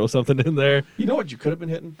throw something in there. You know what you could have been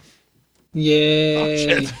hitting?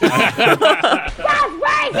 Yay.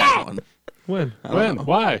 That one. When? I don't When? know.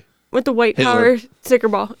 Why? With the white Hitler. power sticker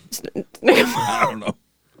ball. I don't know.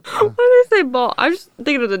 Why did I say ball? I'm just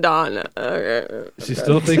thinking of the Don. She's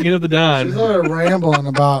still thinking of the She's Don. already rambling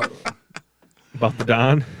about About the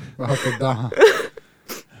Don. the Don.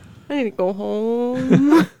 I need to go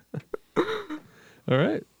home. All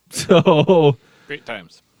right. So Great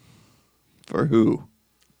times. For who?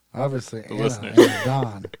 Obviously, The Anna listeners. and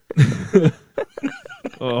Don.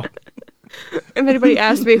 oh, If anybody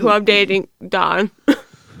asks me who I'm dating, Don.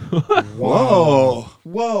 Whoa.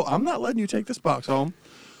 Whoa. I'm not letting you take this box home.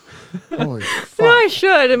 Holy No, fuck. I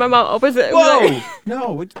should. And my mom opens it. and Whoa. be like,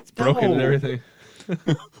 No. It's broken and everything.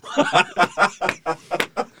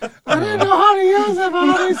 I didn't know how to use it,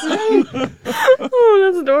 obviously.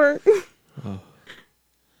 oh, that's dark.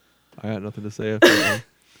 I got nothing to say after that one.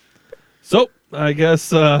 So I guess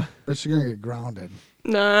But you're going to get grounded.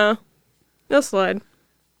 Nah. No slide.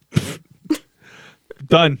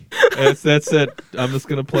 done. That's it. I'm just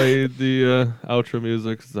gonna play the outro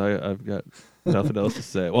music because I've got nothing else to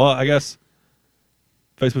say. Well, I guess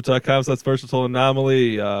Facebook.com/versatile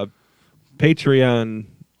anomaly,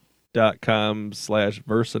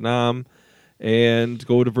 Patreon.com/versanom, and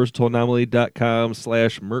go to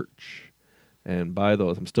versatileanomaly.com/merch and buy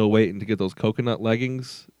those. I'm still waiting to get those coconut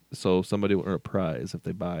leggings, so somebody will earn a prize if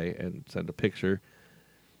they buy and send a picture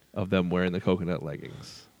of them wearing the coconut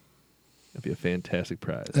leggings. It'd be a fantastic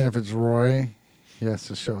prize. And if it's Roy, he has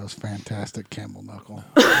to show us fantastic camel knuckle.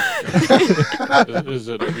 Is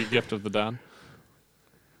it a regift of the Don?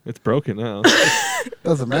 It's broken now.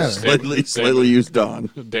 Doesn't matter. Slightly used Dawn.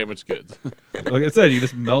 Damaged goods. Like I said, you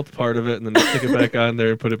just melt part of it and then stick it back on there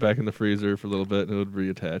and put it back in the freezer for a little bit and it would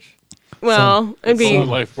reattach. Well, it'd be Whole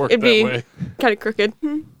life worked it'd that be way. kind of crooked.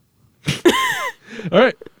 All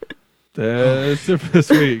right. That's it for this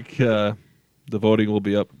week. The voting will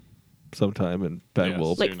be up sometime, and Ben Yes.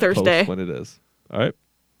 will Like Soon. Thursday. post when it is. All right,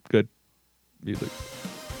 good music.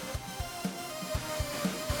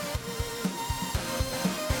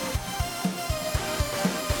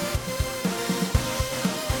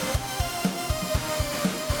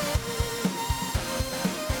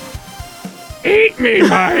 Eat me,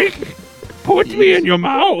 Mike. Put me in your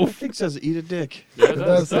mouth. It says eat a dick. It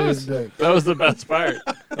does say his dick. That was the best part.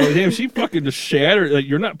 Oh damn, she fucking just shattered. Like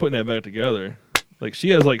you're not putting that back together. Like she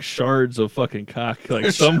has like shards of fucking cock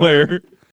like somewhere.